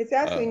 It's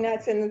absolutely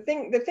nuts. And the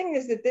thing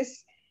is that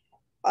this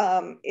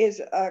is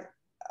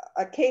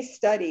a case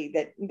study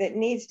that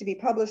needs to be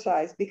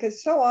publicized,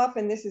 because so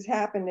often this has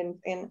happened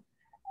in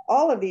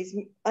all of these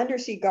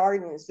undersea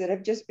gardens that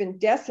have just been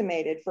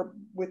decimated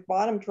with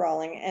bottom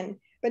trawling,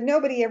 but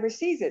nobody ever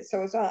sees it.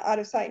 So it's out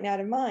of sight and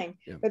out of mind.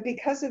 Yeah. But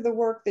because of the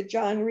work that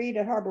John Reed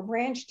at Harbor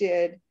Branch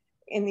did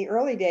in the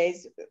early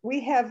days,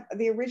 we have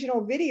the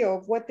original video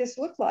of what this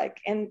looked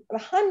like, and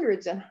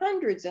hundreds and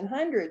hundreds and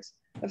hundreds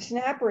of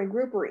snapper and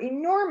grouper,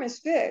 enormous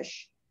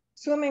fish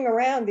swimming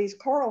around these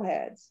coral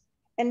heads.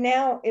 And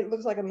now it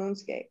looks like a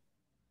moonscape.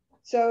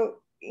 So,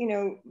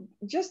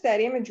 just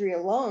that imagery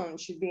alone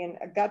should be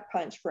a gut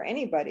punch for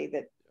anybody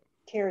that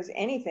cares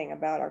anything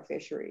about our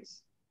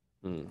fisheries.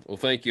 Well,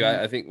 thank you.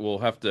 I think we'll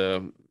have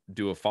to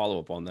do a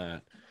follow-up on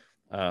that.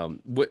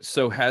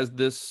 So has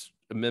this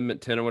Amendment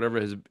 10 or whatever,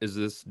 is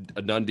this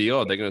a done deal?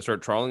 Are they going to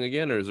start trawling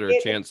again, or is there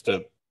a chance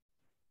to?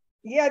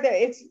 Yeah,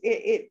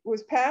 it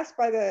was passed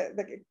by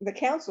the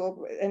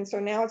council, and so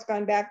now it's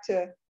gone back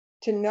to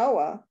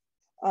NOAA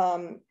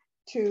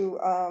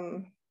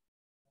to,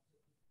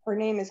 her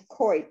name is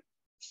Coit.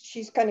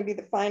 She's going to be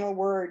the final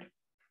word.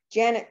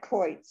 Janet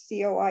Coit,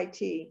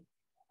 C-O-I-T,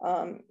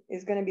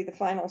 is going to be the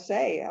final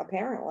say,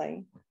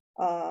 apparently.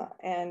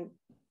 And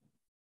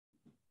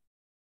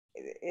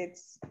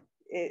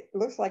it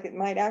looks like it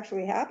might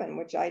actually happen,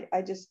 which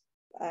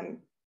I'm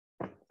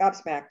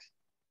gobsmacked.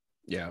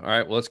 Yeah. All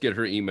right. Well, let's get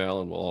her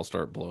email and we'll all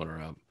start blowing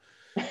her up.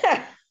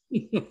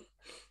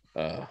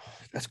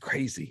 That's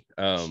crazy.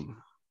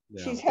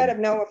 She's head of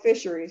NOAA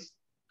Fisheries.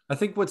 I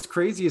think what's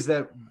crazy is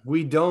that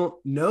we don't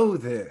know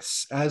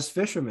this as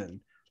fishermen.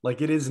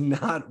 Like, it is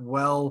not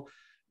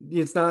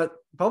it's not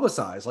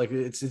publicized. Like,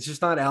 it's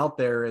just not out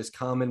there as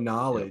common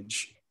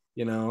knowledge,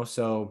 you know?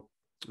 So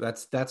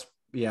that's,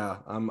 yeah,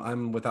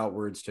 I'm without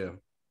words too.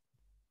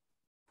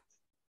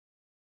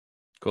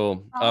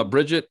 Cool.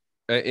 Bridget,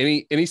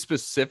 any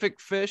specific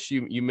fish?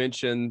 You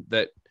mentioned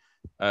that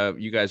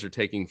you guys are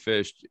taking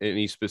fish.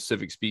 Any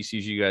specific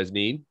species you guys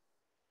need?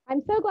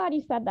 I'm so glad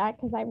you said that,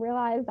 because I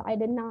realized I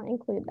did not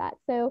include that.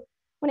 So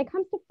when it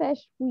comes to fish,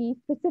 we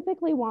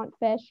specifically want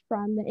fish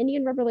from the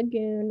Indian River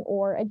Lagoon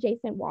or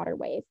adjacent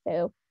waterways.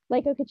 So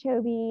Lake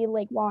Okeechobee,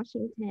 Lake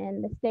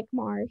Washington, the Stick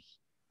Marsh,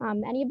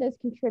 any of those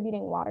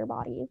contributing water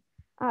bodies.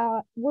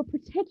 We're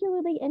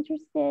particularly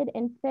interested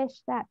in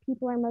fish that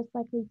people are most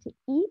likely to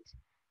eat.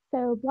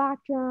 So black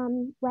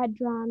drum, red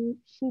drum,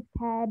 sheep's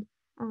head.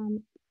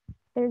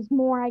 There's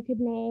more I could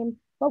name,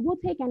 but we'll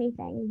take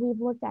anything. We've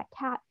looked at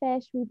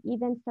catfish. We've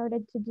even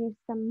started to do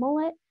some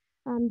mullet,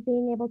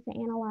 being able to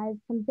analyze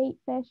some bait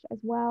fish as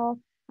well.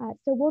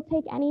 So we'll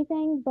take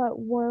anything, but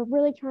we're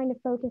really trying to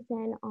focus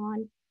in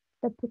on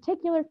the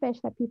particular fish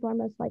that people are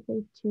most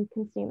likely to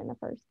consume in the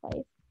first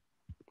place.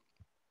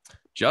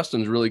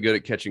 Justin's really good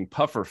at catching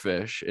puffer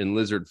fish and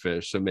lizard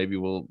fish, so maybe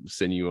we'll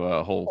send you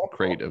a whole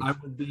crate of. I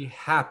would be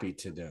happy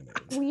to donate.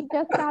 We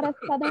just got a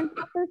southern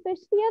puffer fish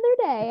the other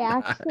day,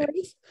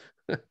 actually.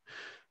 Nice.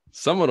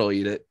 Someone will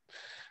eat it.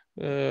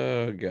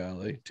 Oh,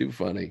 golly, too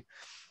funny.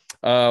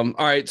 All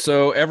right,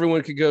 so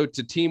everyone could go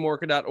to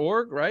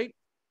teamorca.org, right?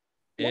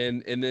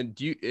 Yep. And then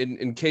do you,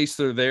 in case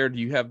they're there, do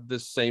you have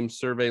this same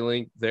survey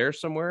link there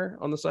somewhere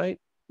on the site?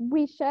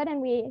 We should,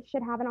 and we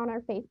should have it on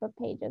our Facebook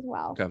page as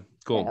well. Okay,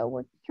 cool. So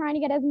we're trying to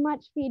get as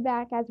much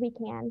feedback as we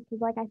can, because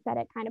like I said,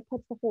 it kind of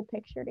puts the whole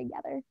picture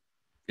together.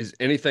 Is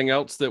anything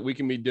else that we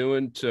can be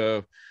doing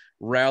to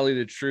rally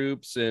the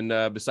troops, and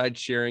besides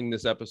sharing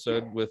this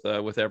episode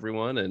with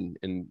everyone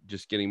and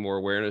just getting more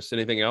awareness?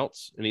 Anything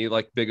else? Any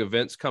like big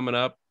events coming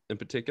up in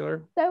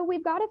particular? So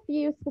we've got a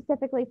few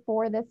specifically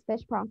for this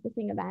fish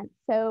processing event.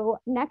 So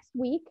next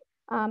week,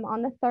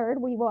 on the 3rd,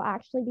 we will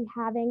actually be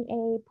having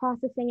a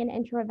processing and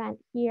intro event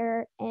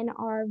here in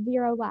our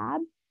Vero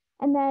lab.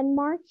 And then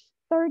March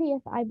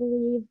 30th, I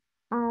believe,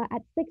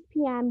 at 6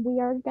 p.m., we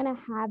are going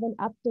to have an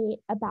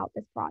update about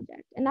this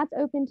project. And that's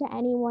open to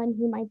anyone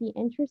who might be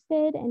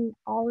interested in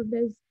all of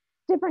those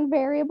different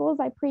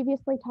variables I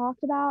previously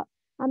talked about.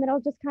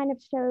 It'll just kind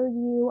of show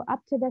you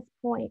up to this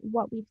point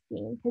what we've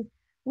seen, because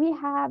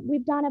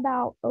we've done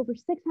about over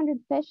 600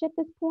 fish at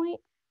this point.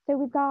 So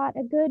we've got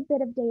a good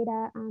bit of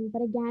data,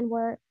 but again,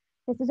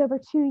 this is over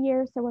 2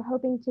 years, so we're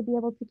hoping to be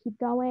able to keep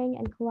going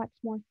and collect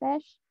more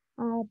fish.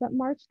 But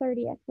March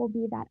 30th will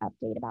be that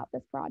update about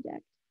this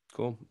project.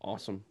 Cool.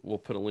 Awesome. We'll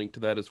put a link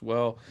to that as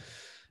well.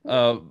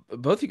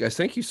 Both of you guys,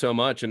 thank you so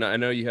much. And I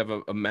know you have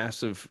a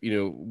massive,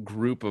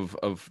 group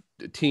of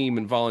team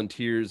and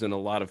volunteers and a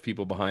lot of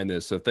people behind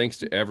this. So thanks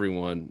to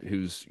everyone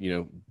who's,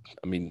 you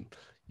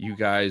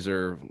guys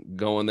are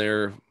going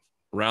there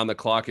around the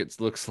clock. It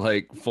looks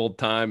like full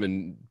time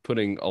and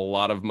putting a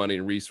lot of money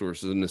and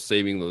resources into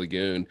saving the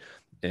lagoon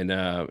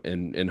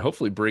and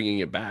hopefully bringing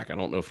it back. I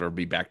don't know if it'll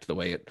be back to the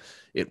way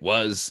it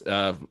was,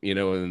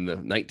 in the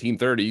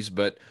 1930s,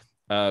 but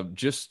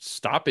just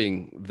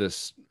stopping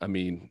this.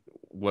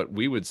 What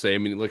we would say,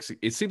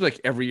 it seems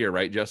like every year,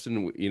 right,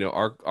 Justin?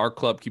 Our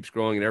club keeps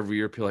growing, and every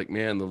year people are like,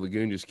 man, the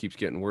lagoon just keeps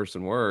getting worse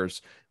and worse.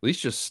 At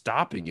least just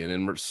stopping it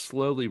and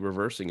slowly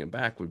reversing it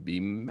back would be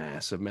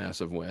massive,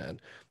 massive win.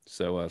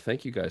 So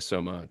thank you guys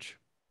so much.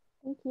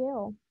 Thank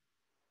you.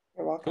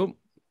 You're welcome. Cool.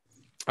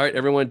 All right,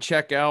 everyone,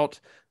 check out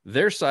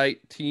their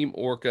site,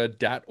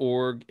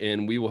 teamorca.org,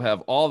 and we will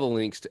have all the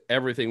links to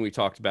everything we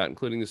talked about,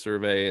 including the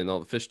survey and all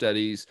the fish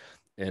studies.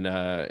 And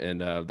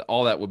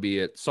all that will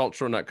be at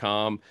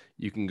saltshore.com.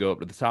 You can go up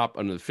to the top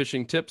under the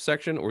fishing tips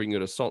section, or you can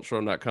go to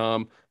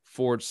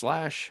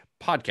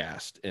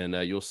saltshore.com/podcast, and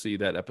you'll see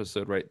that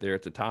episode right there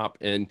at the top.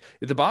 And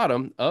at the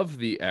bottom of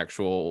the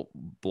actual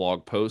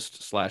blog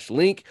post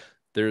 /link,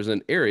 there's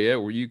an area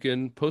where you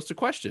can post a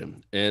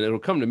question, and it'll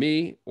come to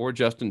me or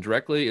Justin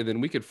directly, and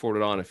then we could forward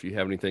it on if you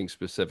have anything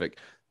specific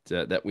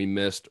that we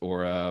missed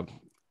or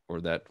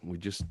that we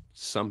just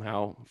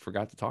somehow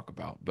forgot to talk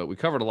about. But we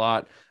covered a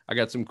lot. I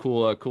got some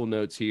cool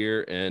notes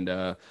here, and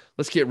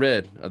let's get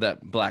rid of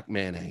that black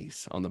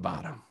mayonnaise on the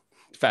bottom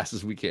as fast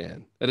as we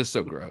can. That is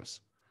so gross.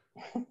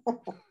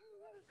 All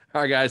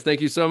right, guys, thank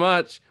you so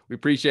much. We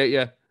appreciate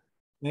you.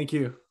 Thank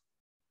you.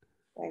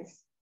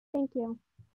 Thanks. Thank you.